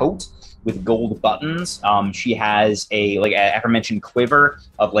white coat with gold buttons. She has a aforementioned quiver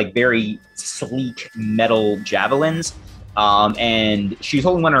of very sleek metal javelins. And she's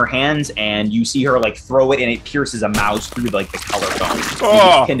holding one in her hands, and you see her throw it, and it pierces a mouse through the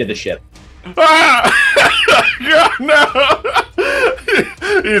collarbone, pinned to the ship. God, no!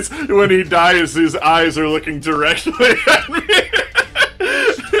 It's when he dies, his eyes are looking directly at me.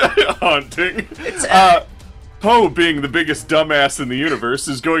 Haunting. Poe, being the biggest dumbass in the universe,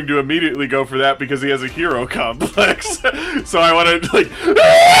 is going to immediately go for that because he has a hero complex. So I want to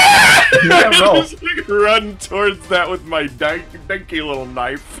just run towards that with my danky little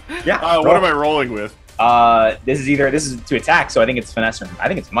knife. Yeah. What am I rolling with? This is to attack, so I think it's finesse. I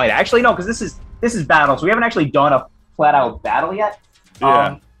think it's might. Actually, no, because this is battle, so we haven't actually done a flat out battle yet.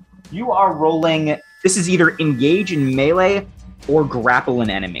 Yeah. You are rolling. This is either engage in melee or grapple an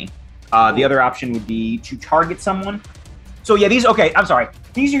enemy. The other option would be to target someone. So yeah, these. Okay, I'm sorry.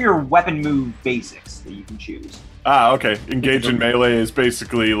 These are your weapon move basics that you can choose. Okay. Engage in melee is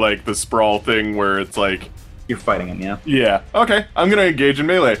basically like the sprawl thing where it's like you're fighting him. Yeah. Yeah. Okay. I'm gonna engage in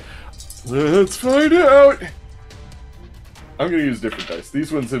melee. Let's find out. I'm gonna use different dice.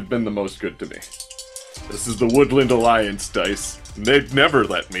 These ones have been the most good to me. This is the Woodland Alliance dice. They've never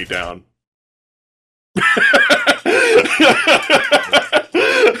let me down.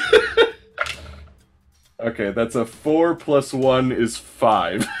 Okay, that's a 4 + 1 is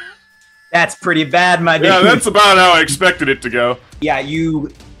 5. That's pretty bad, my dude. Yeah, that's about how I expected it to go. Yeah, you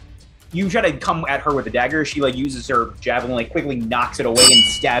try to come at her with a dagger. She like uses her javelin, like quickly knocks it away and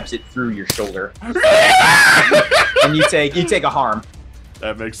stabs it through your shoulder. And you take a harm.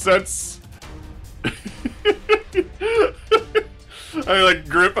 That makes sense. I like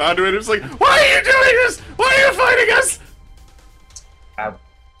grip onto it. It's like, why are you doing this? Why are you fighting us?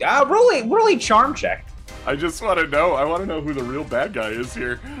 Really charm check. I just want to know. I want to know who the real bad guy is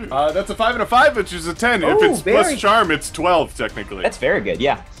here. That's a 5 and a 5, which is a 10. If it's plus charm, it's 12 technically. That's very good.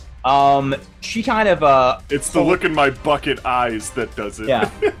 Yeah. She kind of It's the look in my bucket eyes that does it. Yeah.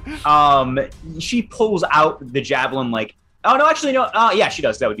 She pulls out the javelin like. Oh no, actually no. Yeah, she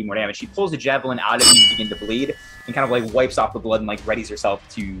does. That would do more damage. She pulls the javelin out of you, begin to bleed, and kind of like wipes off the blood and like readies herself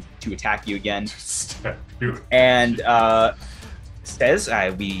to attack you again. Stab you. And says,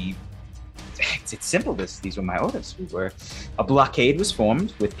 it's simple. These were my orders. A blockade was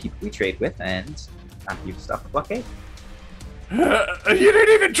formed with people we trade with, and time for you to stop the blockade. You didn't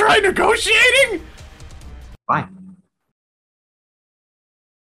even try negotiating? Fine.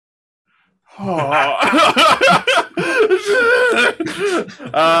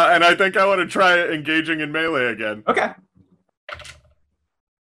 And I think I want to try engaging in melee again. Okay.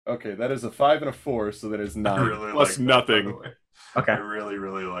 Okay, that is a 5 and a 4, so that is 9 really plus like nothing. That, Okay. I really,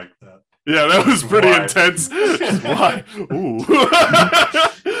 really like that. Yeah, that was pretty Why? intense. Why? Ooh.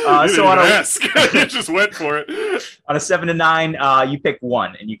 You So didn't on even a ask. You just went for it. on a 7 to 9, you pick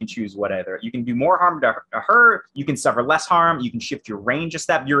one, and you can choose whatever. You can do more harm to her. You can suffer less harm. You can shift your range a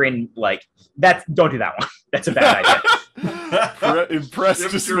step. You're in like that. Don't do that one. That's a bad idea. Impress,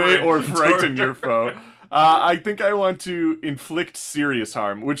 dismay, or frighten your foe. I think I want to inflict serious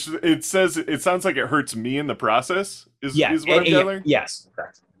harm, which it sounds like it hurts me in the process. Is what I'm gathering? Yes,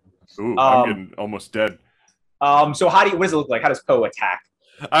 correct. Ooh, I'm getting almost dead. So what does it look like? How does Poe attack?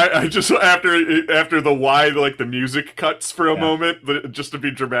 I just after the why like the music cuts for a moment, but just to be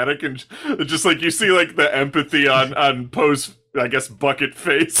dramatic and just like you see like the empathy on Poe's I guess bucket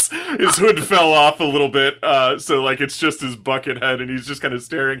face. His hood fell off a little bit, so like it's just his bucket head, and he's just kind of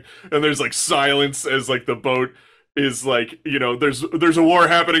staring. And there's like silence as like the boat is like there's a war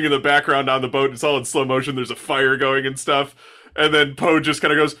happening in the background on the boat. It's all in slow motion. There's a fire going and stuff, and then Poe just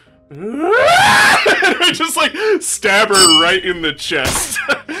kind of goes. I just like stab her right in the chest.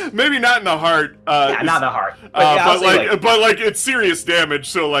 Maybe not in the heart. Not in the heart. But like it's serious damage.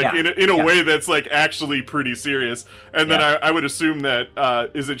 So like in a way that's like actually pretty serious. And then I would assume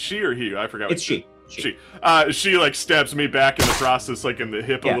that is it she or he? I forgot. It's she. She like stabs me back in the process, like in the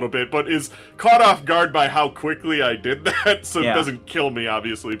hip a little bit, but is caught off guard by how quickly I did that. So it doesn't kill me,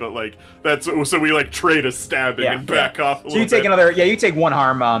 obviously, but like so we like trade a stabbing and back off. So you take another. Yeah, you take one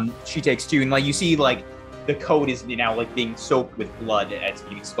harm. She takes two, and like you see, like the coat is now like being soaked with blood as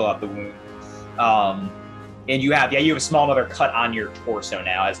you spill out the wound. And you have a small another cut on your torso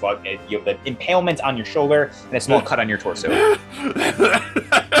now as well. You have the impalement on your shoulder and a small cut on your torso.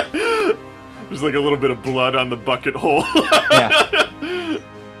 There's like a little bit of blood on the bucket hole.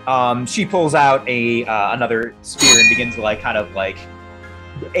 She pulls out another spear and begins to like kind of like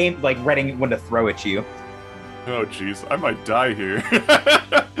aim, like readying one to throw at you. Oh jeez, I might die here.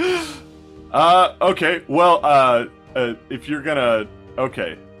 Okay, well, if you're gonna,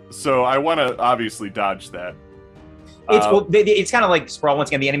 so I want to obviously dodge that. It's kind of like sprawl once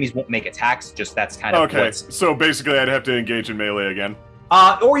again. The enemies won't make attacks. Just that's kind of So basically, I'd have to engage in melee again.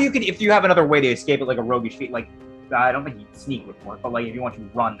 Or you could, if you have another way to escape it, like a roguish feat, like I don't think you sneak would work, but like if you want to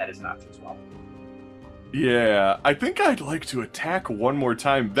run, that is an option as well. Yeah, I think I'd like to attack one more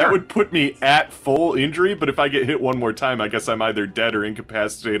time. That would put me at full injury, but if I get hit one more time, I guess I'm either dead or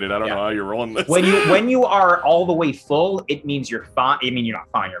incapacitated. I don't know how you're rolling this. When you are all the way full, it means you're fine. I mean, you're not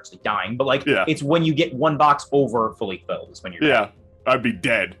fine, you're actually dying, but like it's when you get one box over fully filled is when you're dead. I'd be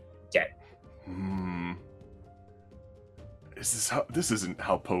dead. Dead. This isn't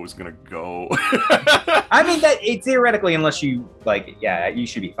how Poe's gonna go. I mean, that theoretically, unless you you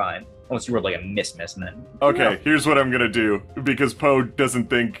should be fine. Unless you were like a miss, and then. Okay, here's what I'm gonna do because Poe doesn't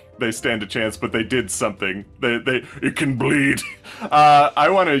think they stand a chance, but they did something. It can bleed. I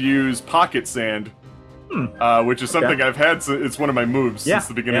want to use pocket sand. Which is something I've had. It's one of my moves since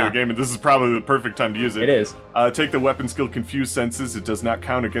the beginning of the game, and this is probably the perfect time to use it. It is. Take the weapon skill Confuse Senses. It does not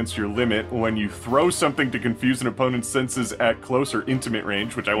count against your limit. When you throw something to confuse an opponent's senses at close or intimate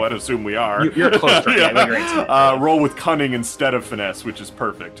range, which I would assume we are. You're close range. Roll with Cunning instead of Finesse, which is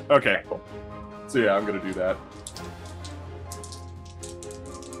perfect. Okay. Cool. So yeah, I'm gonna do that.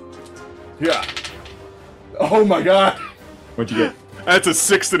 Yeah. Oh my god. What'd you get? That's a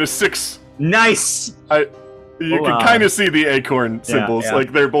 6 and a 6. Nice. You can kind of see the acorn symbols,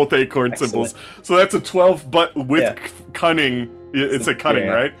 like they're both acorn symbols. So that's a 12, but with cunning, it's a cunning,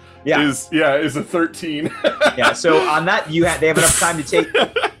 right? Yeah. Is a 13. Yeah. So on that, they have enough time to take.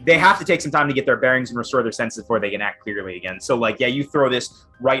 They have to take some time to get their bearings and restore their senses before they can act clearly again. So you throw this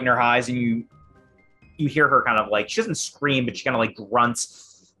right in her eyes, and you hear her kind of she doesn't scream, but she kind of grunts.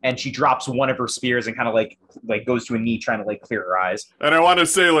 And she drops one of her spears and kind of like goes to a knee trying to clear her eyes. And I want to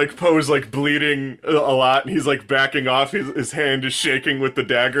say Poe's bleeding a lot, and he's backing off. His hand is shaking with the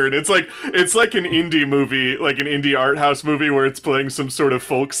dagger, and it's like an indie movie, like an indie art house movie where it's playing some sort of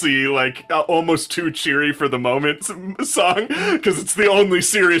folksy, almost too cheery for the moment song, because it's the only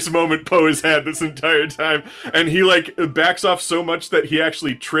serious moment Poe has had this entire time. And he backs off so much that he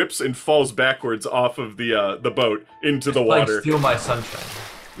actually trips and falls backwards off of the boat into the water. Steal My Sunshine.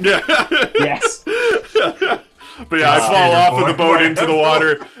 Yeah. Yes. But yeah, I fall off of the boat into the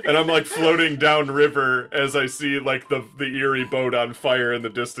water, and I'm floating downriver as I see the eerie boat on fire in the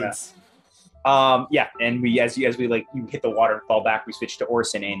distance. And we as you hit the water and fall back, we switch to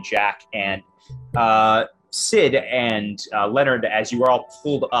Orson and Jack and Sid and Leonard as you are all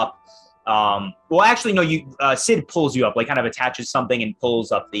pulled up. Sid pulls you up, kind of attaches something and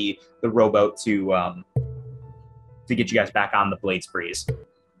pulls up the rowboat to get you guys back on the Blades Breeze.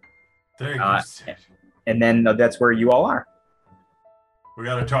 There you go. And then that's where you all are. We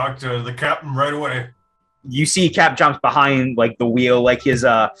gotta talk to the captain right away. You see Cap jumps behind the wheel, his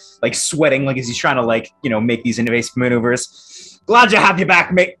sweating, as he's trying to make these invasive maneuvers. Glad to have you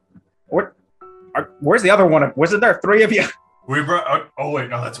back, mate. Where's the other one? Wasn't there 3 of you? We brought. Oh wait,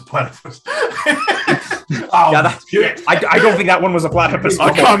 no, that's a platypus. I don't think that one was a platypus.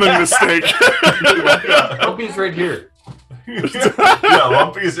 A common mistake. Lumpy's right here. Yeah,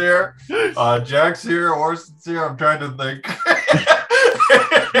 Lumpy's here. Jack's here. Orson's here. I'm trying to think.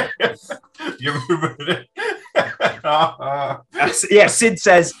 Give me a minute. Sid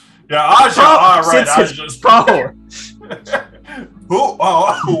says. Yeah, Aja. All right, Aja's Poe. Who?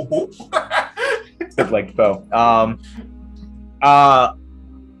 Oh. Sid Poe.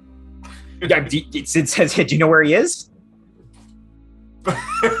 Sid says, "Do you know where he is?"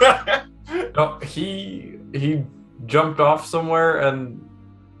 No, he jumped off somewhere and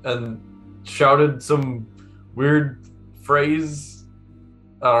shouted some weird phrase.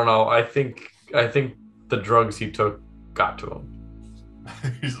 I don't know. I think the drugs he took got to him.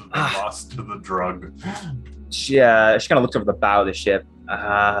 He's lost to the drug. She kind of looked over the bow of the ship.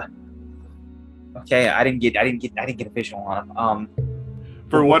 Okay, I didn't get a visual on him.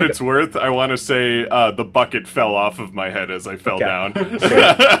 For what it's worth, I want to say the bucket fell off of my head as I fell down.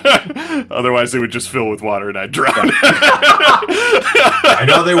 Otherwise, it would just fill with water and I'd drown. I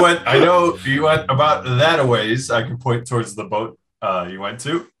know you went about that a ways. I can point towards the boat you went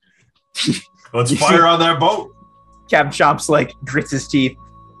to. Let's fire on that boat. Captain Chomps grits his teeth.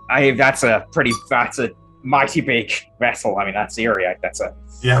 That's a mighty big vessel. I mean, that's the area.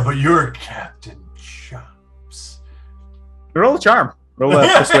 Yeah, but you're Captain Chomps. Roll a charm. Roll a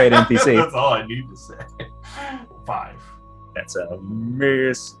persuade NPC. That's all I need to say. 5. That's a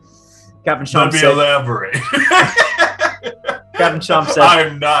miss. Captain Chomp said, elaborate. Captain Chomp said,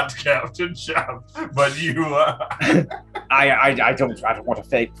 I'm not Captain Chomp, but you are. I don't want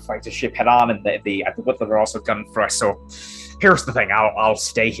to fight the ship head on, and the Whittler are also coming for us. So here's the thing: I'll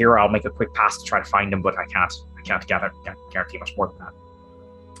stay here. I'll make a quick pass to try to find him, but I can't guarantee much more than that.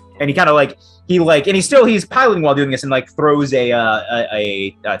 And he kind of he's piloting while doing this, and throws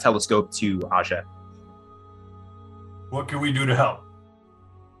a telescope to Aja. What can we do to help?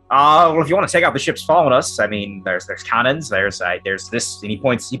 Well, if you want to take out the ships following us, I mean, there's cannons. There's this, and he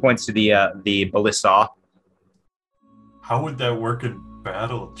points to the ballista. How would that work in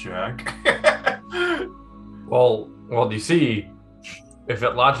battle, Jack? Well, you see, if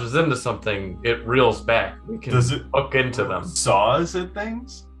it launches into something, it reels back. We can hook into them. Saws and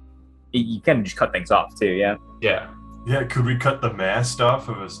things? You can just cut things off too, yeah. Yeah. Yeah, could we cut the mast off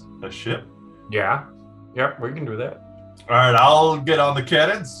of a ship? Yeah. Yep, we can do that. All right, I'll get on the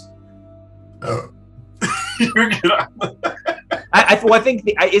cannons. You get on I think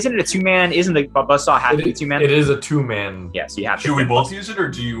isn't it a 2-man? Isn't the buzzsaw have to be 2-man? It is a 2-man. Yeah, so you have to. Should we both use it, or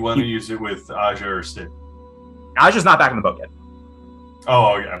do you want to use it with Aja or Sid? Aja's not back in the boat yet.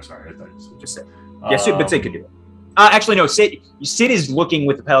 Oh, yeah, I'm sorry. I thought you said Just Sid. Yeah, Sid, but Sid could do it. Actually, no. Sid is looking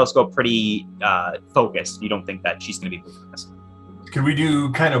with the telescope pretty focused. You don't think that she's going to be moving this? Can we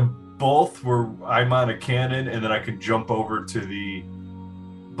do kind of both, where I'm on a cannon and then I could jump over to the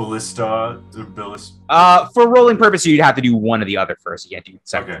ballista? For rolling purposes, you'd have to do one or the other first. You can't do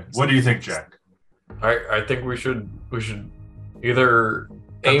separate. Okay. What do you think, Jack? I think we should either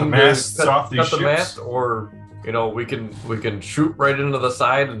cut aim the masts off these cut the ships? mast, or we can shoot right into the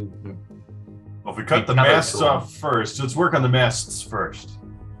side and. Well, if we cut the masts off first, let's work on the masts first.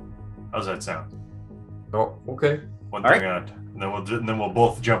 How's that sound? Oh, okay. One thing out, and then we'll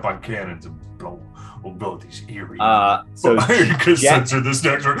both jump on cannons and blow. We'll build these eerie. So you can censor this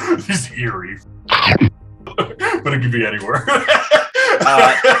next one. These eerie. But it could be anywhere.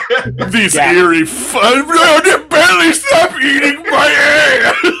 These eerie fun. They barely stop eating my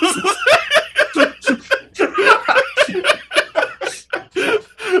ass.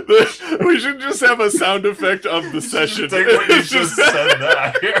 We should just have a sound effect of the session. Take what you just said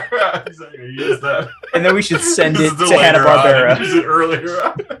that. Use that. And then we should send it to Hanna-Barbera. Use it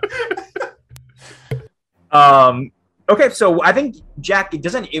earlier. Okay, so I think Jack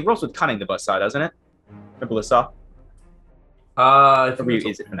it rolls with cunning the buzzsaw, doesn't it? The ballista.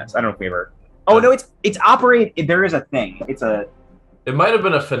 Is it finesse? I don't know if we ever. Oh no, it's operate. There is a thing. It might have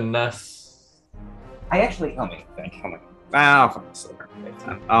been a finesse. I actually. Let me think. I'll find the silver.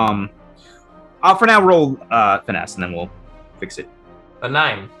 I'll for now roll finesse, and then we'll fix it. A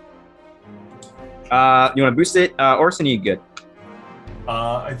 9. You want to boost it, Orson? You good?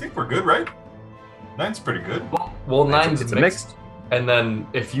 I think we're good, right? 9's pretty good. Well, 9's it's mixed. And then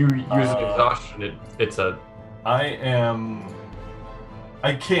if you use an exhaustion, it's a. I'm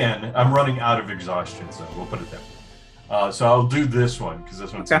running out of exhaustion, so we'll put it there. So I'll do this one because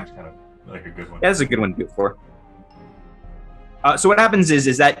this one seems kind of like a good one. Yeah, that's a good one to do it for. So what happens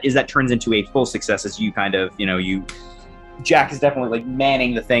is that turns into a full success as you kind of, Jack is definitely like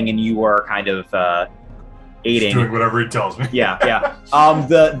manning the thing and you are kind of aiding. Just doing whatever he tells me. Yeah.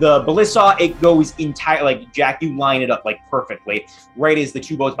 The ballista, it goes entire, like Jack, you line it up like perfectly. Right as the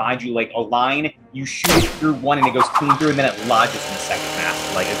two boats behind you like align, you shoot it through one and it goes clean through and then it lodges in the second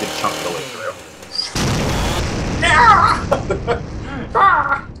mast, like a good chunk of the way through.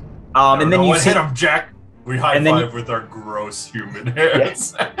 And then you hit him, Jack. We high five with our gross human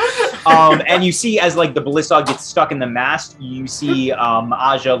hands. Yes. And you see as like the ballista gets stuck in the mast, you see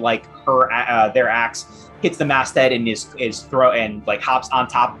Aja like their axe hits the masthead and is throw and like hops on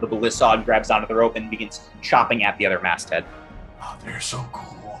top of the ballista and grabs onto the rope and begins chopping at the other masthead. Oh, they're so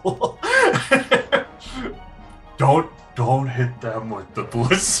cool. Don't hit them with the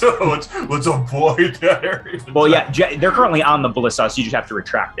ballista. Let's avoid that area. Well, yeah, they're currently on the ballista, so you just have to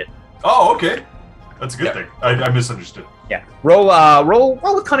retract it. Oh, okay. That's a good thing. I misunderstood. Yeah. Roll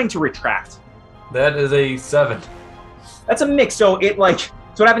with cunning to retract. That is a 7. That's a mix. So what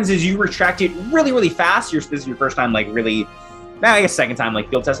happens is you retract it really, really fast. This is your first time, like really, I guess second time,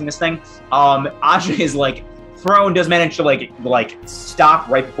 like field testing this thing. Aja is like thrown, does manage to like stop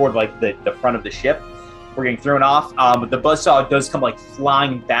right before like the front of the ship. We're getting thrown off. But the buzzsaw does come like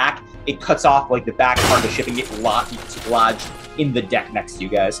flying back. It cuts off like the back part of the ship and gets lodged in the deck next to you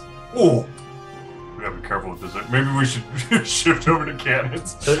guys. Oh. We gotta be careful with this. Maybe we should shift over to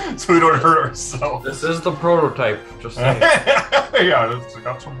cannons so we don't hurt ourselves. This is the prototype, just saying. Yeah, it's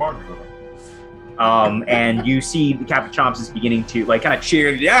got some bug. And you see the Captain Chomps is beginning to like kind of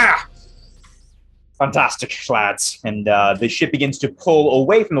cheer. Yeah, fantastic, lads. And the ship begins to pull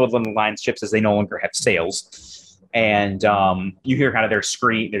away from the Woodland Alliance ships as they no longer have sails. And you hear kind of their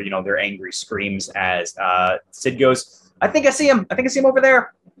scream, their angry screams as Sid goes, "I think I see him. I think I see him over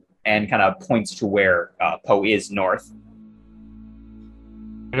there." And kind of points to where Poe is north.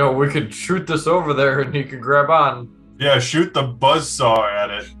 We could shoot this over there and he could grab on. Yeah, shoot the buzzsaw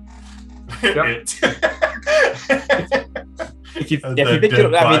at it. Yep. If you think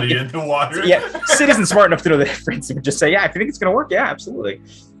in the water. Yeah, Sid isn't smart enough to know the difference. He would just say, "Yeah, if you think it's gonna work, yeah, absolutely."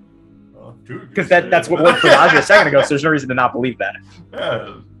 Because that's what worked for Aja a second ago. So there's no reason to not believe that.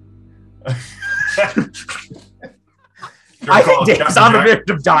 Yeah. I think Dave's on the verge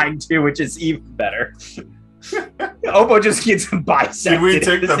of dying too, which is even better. Obo just gets bisected. Can we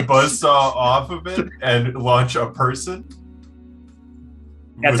take the buzzsaw off of it and launch a person?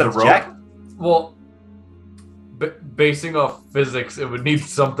 That's with a rope? Jack. Well, basing off physics, it would need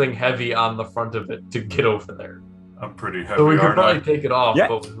something heavy on the front of it to get over there. I'm pretty heavy. So we could aren't probably I? take it off, Yeah.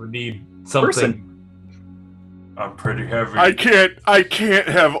 but we would need something. I'm pretty heavy. I can't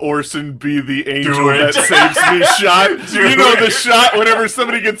have Orson be the angel Do it. that saves me shot. Do You know the it. shot whenever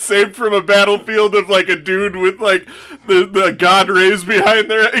somebody gets saved from a battlefield of like a dude with like the god rays behind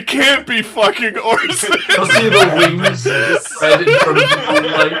there. It can't be fucking Orson. You'll see the wings spread in front of the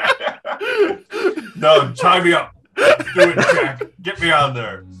moonlight. No, tie me up. Do it, Jack. Get me on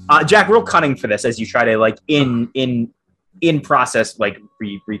there. Jack, real cunning for this as you try to like in process like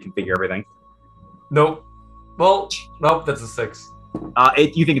reconfigure everything. Nope. Well, nope, that's a 6.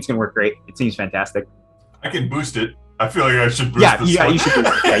 You think it's gonna work great? It seems fantastic. I can boost it. I feel like I should boost Yeah, this yeah, one. you should.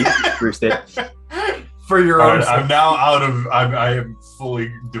 You should boost it. For your All own right, I'm sake. now out of. I am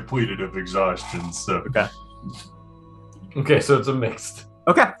fully depleted of exhaustion. So Okay. Okay, so it's a mixed.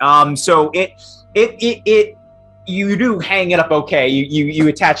 Okay. So it you do hang it up okay. You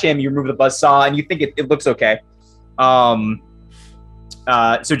attach him. You remove the buzzsaw, and you think it looks okay. So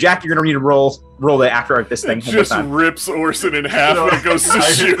Jack, you're gonna need to roll the after this thing. It one more just time. rips Orson in half when it goes to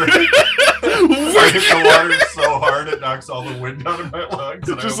I shoot. hit I hit the water so hard it knocks all the wind out of my lungs.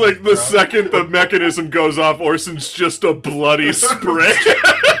 and I Just almost like the drown. second the mechanism goes off, Orson's just a bloody spray.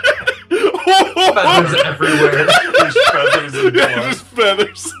 Feathers everywhere. There's feathers and Yeah, blood. just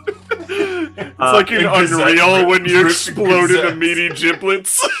feathers. It's like in in Gazette, Unreal when you written explode into Gazette. meaty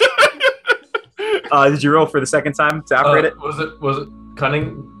giblets. Did you roll for the second time to operate it? Was it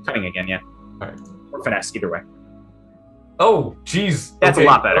cunning? Cutting again, yeah. Alright. Or finesse, either way. Oh, jeez. That's a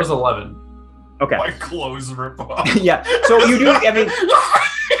lot better. That was 11. Okay. My clothes rip off. Yeah. So you do. I mean,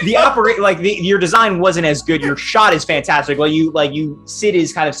 your design wasn't as good. Your shot is fantastic. Sid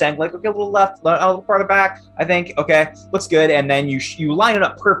is kind of saying like, okay, a little left, a little farther back. I think okay, looks good, and then you line it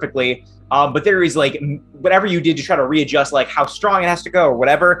up perfectly. But there is like whatever you did to try to readjust like how strong it has to go or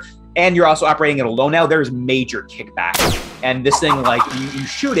whatever. And you're also operating at a low now. There's major kickback, and this thing like you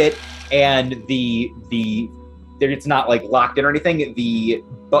shoot it, and it's not like locked in or anything. The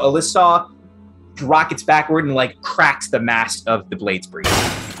ballista saw rockets backward and like cracks the mast of the blade's breech.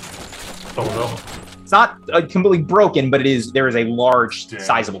 Oh no. It's not completely broken, but there is a large, Damn.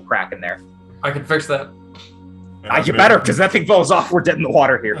 sizable crack in there. I can fix that. And You I'm better, because that thing falls off. We're dead in the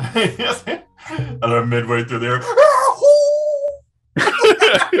water here. And I'm midway through there.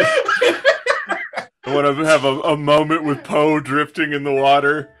 I want to have a moment with Poe drifting in the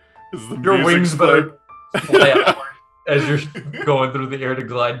water. As the Your music's wings playing. better fly outward as you're going through the air to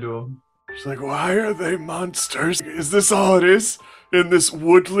glide to them. She's like, why are they monsters? Is this all it is? In this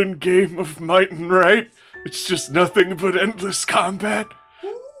woodland game of might and right? It's just nothing but endless combat?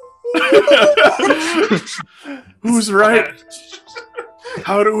 Who's right?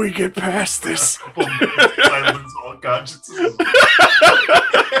 How do we get past this? I lose all consciousness.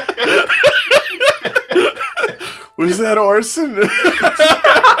 Was that Orson?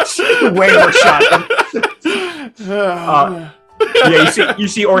 Way more shot. Yeah, you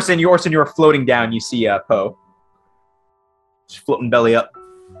see Orson. You're floating down. You see Poe. Just floating belly up.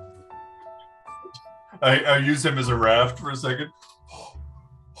 I use him as a raft for a second.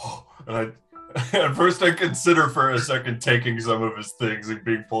 And at first I consider for a second taking some of his things and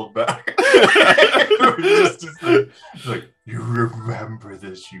being pulled back. Just his thing. It's like, you remember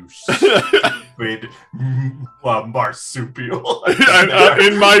this, you stupid marsupial.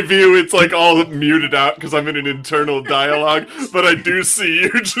 In my view, it's like all muted out because I'm in an internal dialogue, but I do see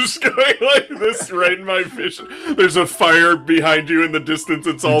you just going like this right in my vision. There's a fire behind you in the distance.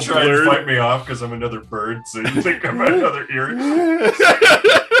 It's all You try and blurred. fight me off because I'm another bird, so you think I'm another ear.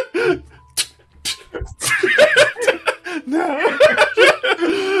 No.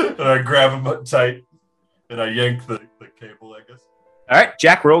 And I grab him up tight, and I yank the cable, I guess. All right,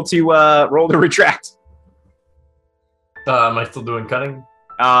 Jack, roll to retract. Am I still doing cunning?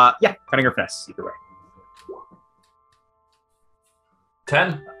 Yeah, cunning or finesse, either way.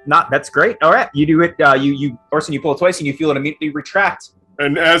 10. That's great. All right, you do it. Orson, you pull it twice, and you feel it immediately retract.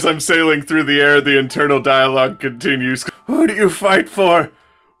 And as I'm sailing through the air, the internal dialogue continues. Who do you fight for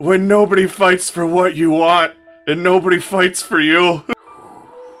when nobody fights for what you want and nobody fights for you?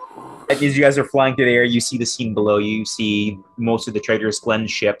 As you guys are flying through the air, you see the scene below you. You see most of the Trader's Glen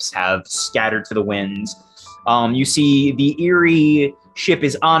ships have scattered to the winds. You see the Erie ship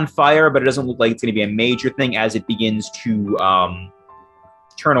is on fire, but it doesn't look like it's going to be a major thing as it begins to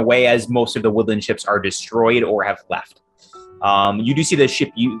turn away as most of the woodland ships are destroyed or have left. You do see the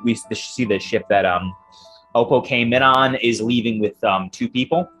ship. We see the ship that Oppo came in on is leaving with 2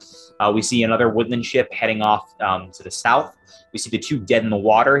 people. We see another woodland ship heading off to the south. We see the 2 dead in the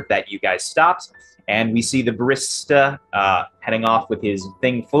water that you guys stopped. and we see the barista heading off with his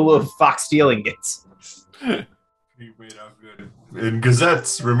thing full of foxtail ingots. He made out good. In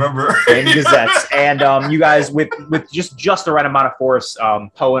gazettes, remember? In gazettes. And you guys, with just the right amount of force,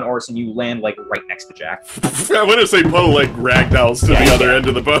 Poe and Orson, you land like right next to Jack. I want to say Poe like ragdolls to the other end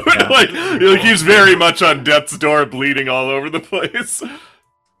of the boat. Yeah. like he's very much on death's door, bleeding all over the place.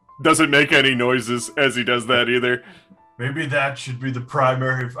 Doesn't make any noises as he does that either. Maybe that should be the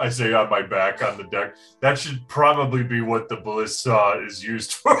primary, if I say on my back on the deck, that should probably be what the ballista is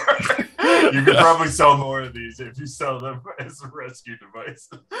used for. You could probably sell more of these if you sell them as a rescue device.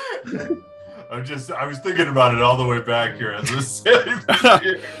 I was thinking about it all the way back here. As this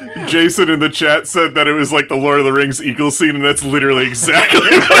Jason in the chat said that it was like the Lord of the Rings eagle scene, and that's literally exactly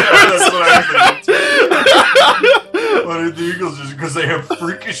that's what I was thinking. One of the eagles just because they have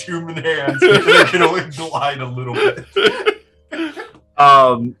freakish human hands, they can only glide a little bit.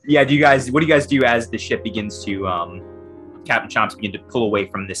 Yeah. What do you guys do as the ship begins to Captain Chomps begin to pull away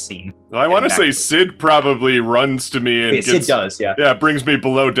from this scene? Well, I want to say Sid probably runs to me and Sid does, yeah. Yeah, brings me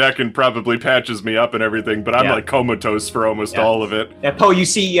below deck and probably patches me up and everything, but I'm like comatose for almost all of it. Yeah, Poe, you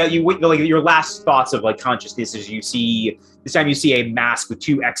see, like your last thoughts of like consciousness is this time you see a mask with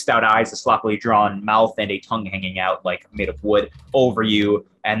two X'd out eyes, a sloppily drawn mouth, and a tongue hanging out like made of wood over you,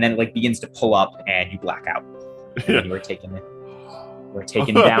 and then it like begins to pull up and you black out. And you are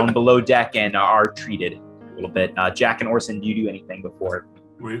taken down below deck and are treated a little bit. Jack and Orson, do you do anything before?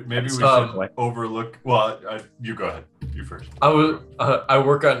 Maybe we should overlook. Well, you go ahead. You first. I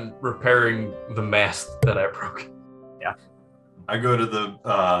work on repairing the mast that I broke. Yeah. I go to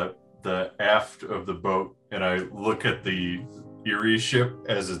the aft of the boat and I look at the Erie ship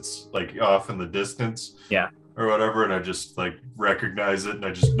as it's like off in the distance. Yeah. Or whatever, and I just like recognize it and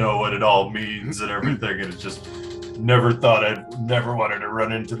I just know what it all means and everything, and it's just never thought I'd never wanted to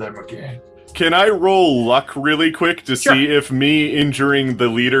run into them again. Can I roll luck really quick to see if me injuring the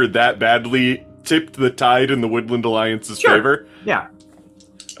leader that badly tipped the tide in the Woodland Alliance's favor? Yeah.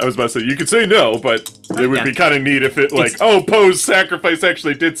 I was about to say, you could say no, but it would be kind of neat if it Poe's sacrifice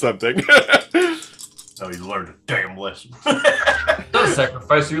actually did something. No, you learned a damn lesson. Don't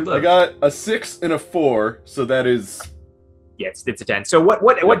sacrifice your life. I got a 6 and a 4, so that is... Yeah, it's a 10. So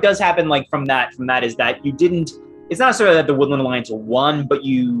what does happen like from that is that you didn't... It's not necessarily that the Woodland Alliance won, but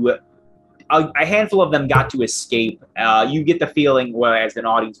a handful of them got to escape. You get the feeling, well, as an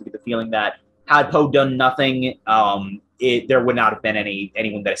audience, you get the feeling that had Poe done nothing, there would not have been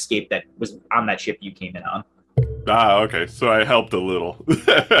anyone that escaped that was on that ship you came in on. Ah, okay. So I helped a little.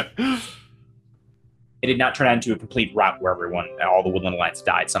 It did not turn out into a complete rout where all the Woodland Alliance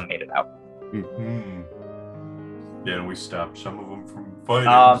died. Some made it out. Mm-hmm. Yeah, and we stopped some of them from fighting.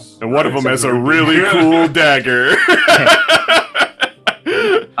 And one of them has a really cool dagger.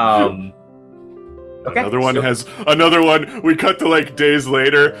 Okay. Another one. We cut to like days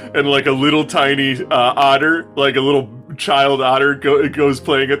later, and like a little tiny otter, like a little child otter, goes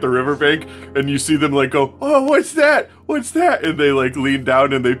playing at the riverbank, and you see them like go, "Oh, what's that? What's that?" And they like lean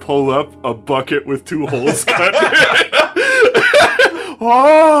down and they pull up a bucket with 2 holes cut.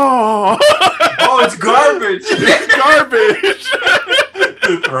 Oh, it's garbage! It's garbage.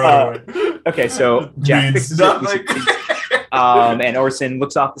 Throw it away. Okay, so Jack fixes it. And Orson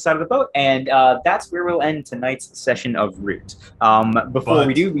looks off the side of the boat, and that's where we'll end tonight's session of Root. Before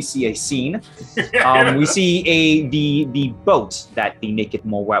we do, we see a scene. We see the boat that the Naked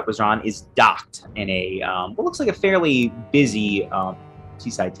Mole was on is docked in a what looks like a fairly busy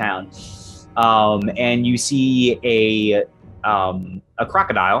seaside town, and you see a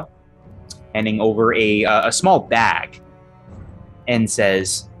crocodile handing over a small bag, and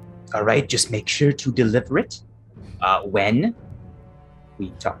says, "All right, just make sure to deliver it. When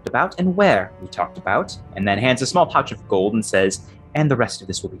we talked about and where we talked about," and then hands a small pouch of gold and says, "And the rest of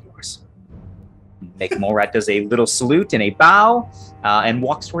this will be yours." Naked Mole Rat does a little salute and a bow and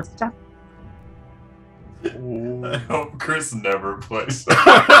walks towards the town. I hope Chris never plays.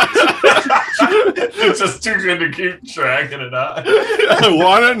 It's just too good to keep tracking it out. I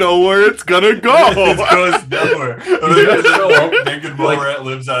want to know where it's gonna go. It goes nowhere. Naked Mole Rat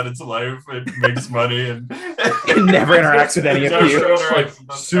lives out its life and makes money and it never interacts with any of you. Like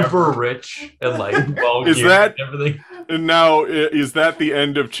super rich and like everything. And now is that the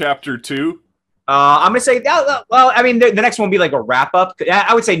end of chapter 2? I'm gonna say, well, I mean, the next one will be like a wrap up.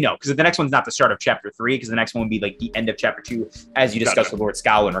 I would say no, because the next one's not the start of chapter 3, because the next one would be like the end of chapter 2, as you discuss with Lord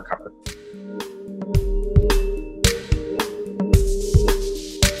Scowl and Recover.